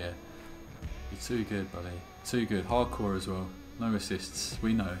 Hell yeah. You're too good, buddy. Too good. Hardcore as well. No assists.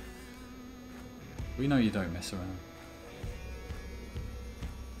 We know. We know you don't mess around.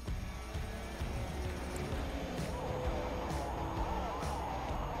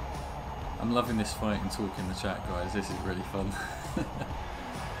 I'm loving this fight and talking in the chat, guys. This is really fun.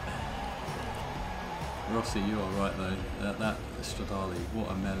 Rossi, you are right though. That Stradale,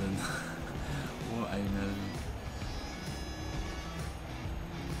 what a melon. What a melon.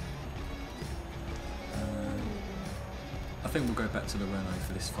 I think we'll go back to the Renault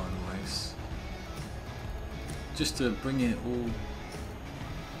for this final race. Just to bring it all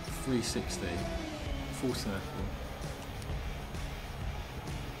 360, full circle.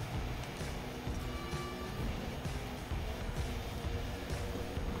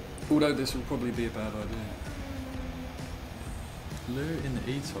 Although this will probably be a bad idea. Lou in the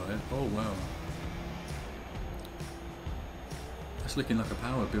E-type, oh wow. That's looking like a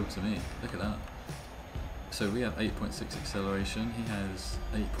power build to me, look at that. So we have 8.6 acceleration, he has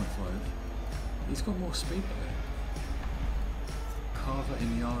 8.5. He's got more speed though. Carver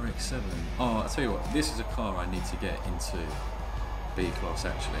in the RX-7. Oh, I'll tell you what, this is a car I need to get into B-Class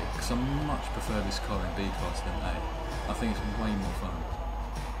actually, because I much prefer this car in B-Class than A. I think it's way more fun.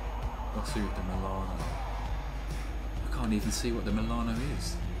 What's with the Milano? I can't even see what the Milano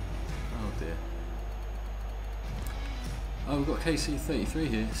is. Oh dear. Oh, we've got KC33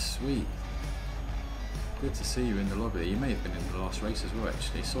 here, sweet. Good to see you in the lobby. You may have been in the last race as well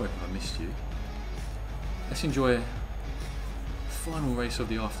actually, sorry if I missed you. Let's enjoy the final race of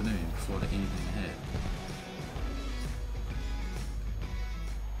the afternoon before the evening ahead.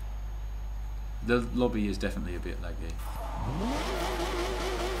 The lobby is definitely a bit laggy.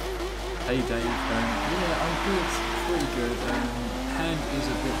 Hey Dave, yeah, I'm good, pretty good. Hand is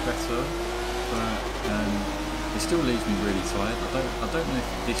a bit better, but it still leaves me really tired. I don't know if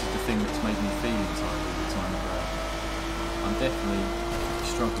this is the thing that's made me feeling tired all the time, but I'm definitely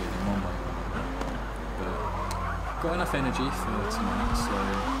struggling in one way or another. But got enough energy for tonight, so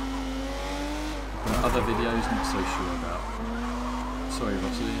but other videos not so sure about. Sorry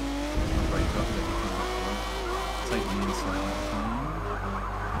Rossi, I'll break up, let me come back on. Take the inside out.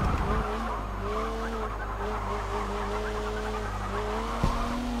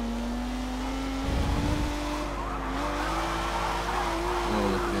 Oh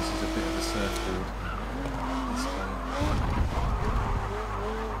look at this, is a bit of a surfboard. This guy.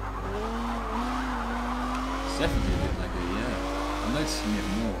 It's definitely a bit laggy, yeah. I'm noticing it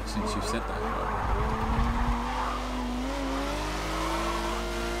more since you said that, Carl.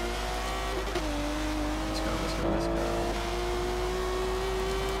 Let's go.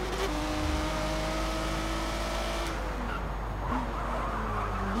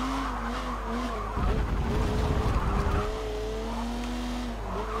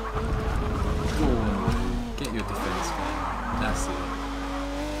 Get your defense going. That's it.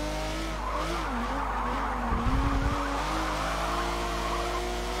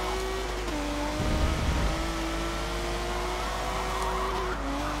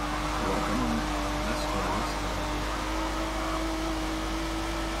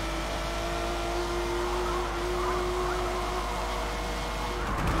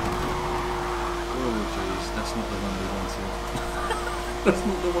 That's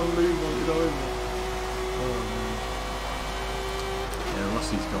not the one Lou wanted over. Oh man. Yeah,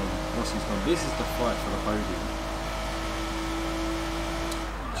 Rossi's gone. Rossi's gone. This is the fight for the podium.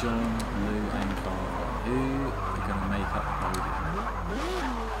 John, Lou and Carver. Who are going to make up the podium?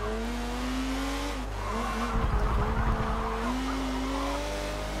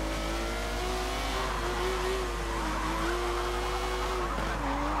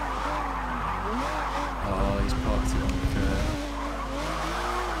 Oh, he's parked it on the curb.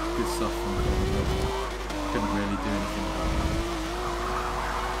 Good stuff from Carver. Couldn't really do anything about that.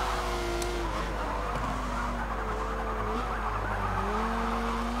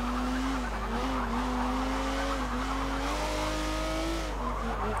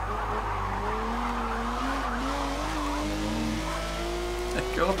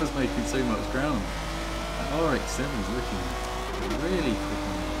 Carver's making so much ground. That RX-7's looking really quick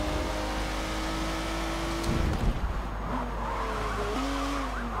on it.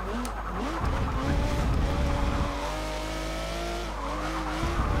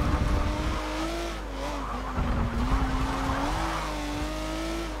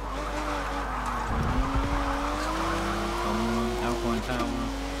 Come on, Alpine Tower.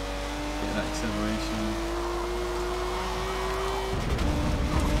 Get that acceleration.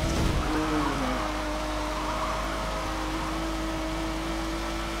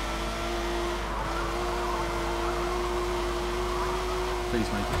 Please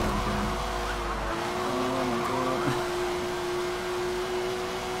make it down again. Oh my god.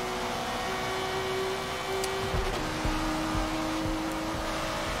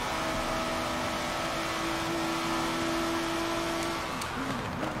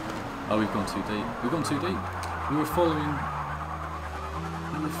 Oh, we've gone too deep. We've gone too deep. We were following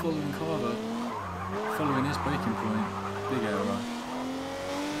Carver. Following his braking point. Big error.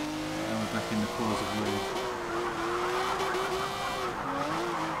 Now we're back in the cause of Lou.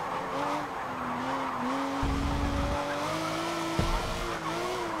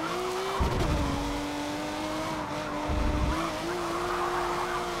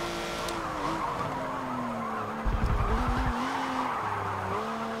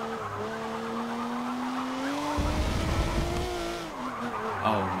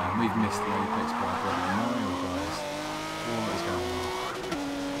 Oh man, we've missed the apex by a bloody mile, guys. What is going on?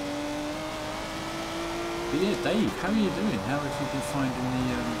 But yeah, Dave, how are you doing? How have you been finding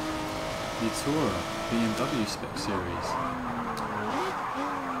the Tourer BMW Spec Series?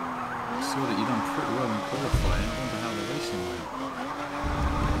 I saw that you've done pretty well in qualifying. I wonder how the racing went.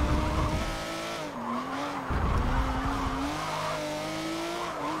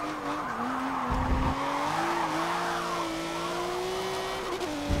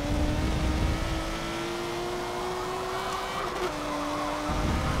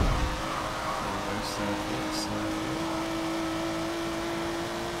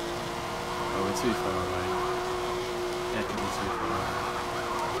 Too far away. Definitely too far away.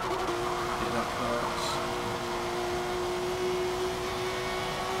 Hit that clutch.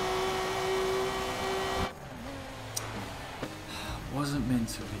 Wasn't meant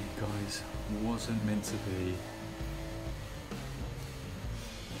to be, guys. Wasn't meant to be.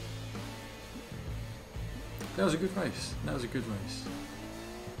 That was a good race. That was a good race.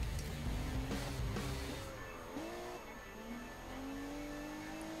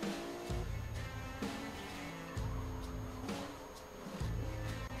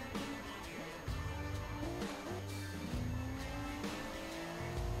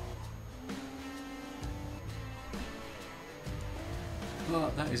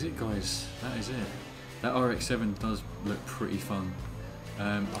 But that is it, guys. That is it. That RX-7 does look pretty fun.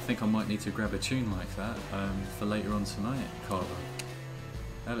 I think I might need to grab a tune like that for later on tonight, Carver.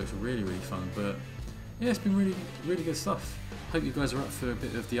 That looks really, really fun. But yeah, it's been really, really good stuff. Hope you guys are up for a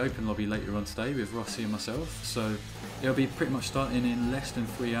bit of the open lobby later on today with Rossi and myself. So it'll be pretty much starting in less than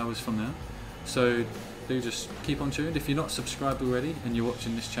 3 hours from now. So do just keep on tuned. If you're not subscribed already and you're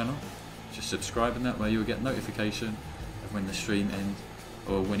watching this channel, just subscribe, and that way you'll get notification of when the stream ends.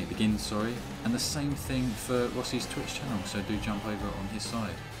 Or when it begins, sorry. And the same thing for Rossi's Twitch channel, so do jump over on his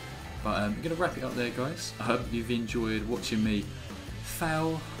side. But we're going to wrap it up there, guys. I hope you've enjoyed watching me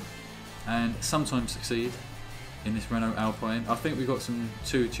fail and sometimes succeed in this Renault Alpine. I think we got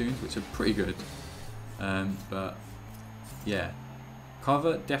two tunes which are pretty good. But yeah,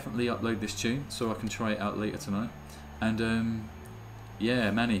 Carver, definitely upload this tune so I can try it out later tonight. And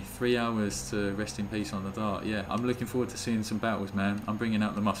yeah, Manny, 3 hours to rest in peace on the dart. Yeah, I'm looking forward to seeing some battles, man. I'm bringing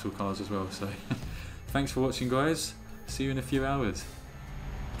out the muscle cars as well. So thanks for watching, guys. See you in a few hours.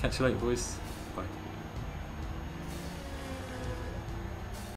 Catch you later, boys.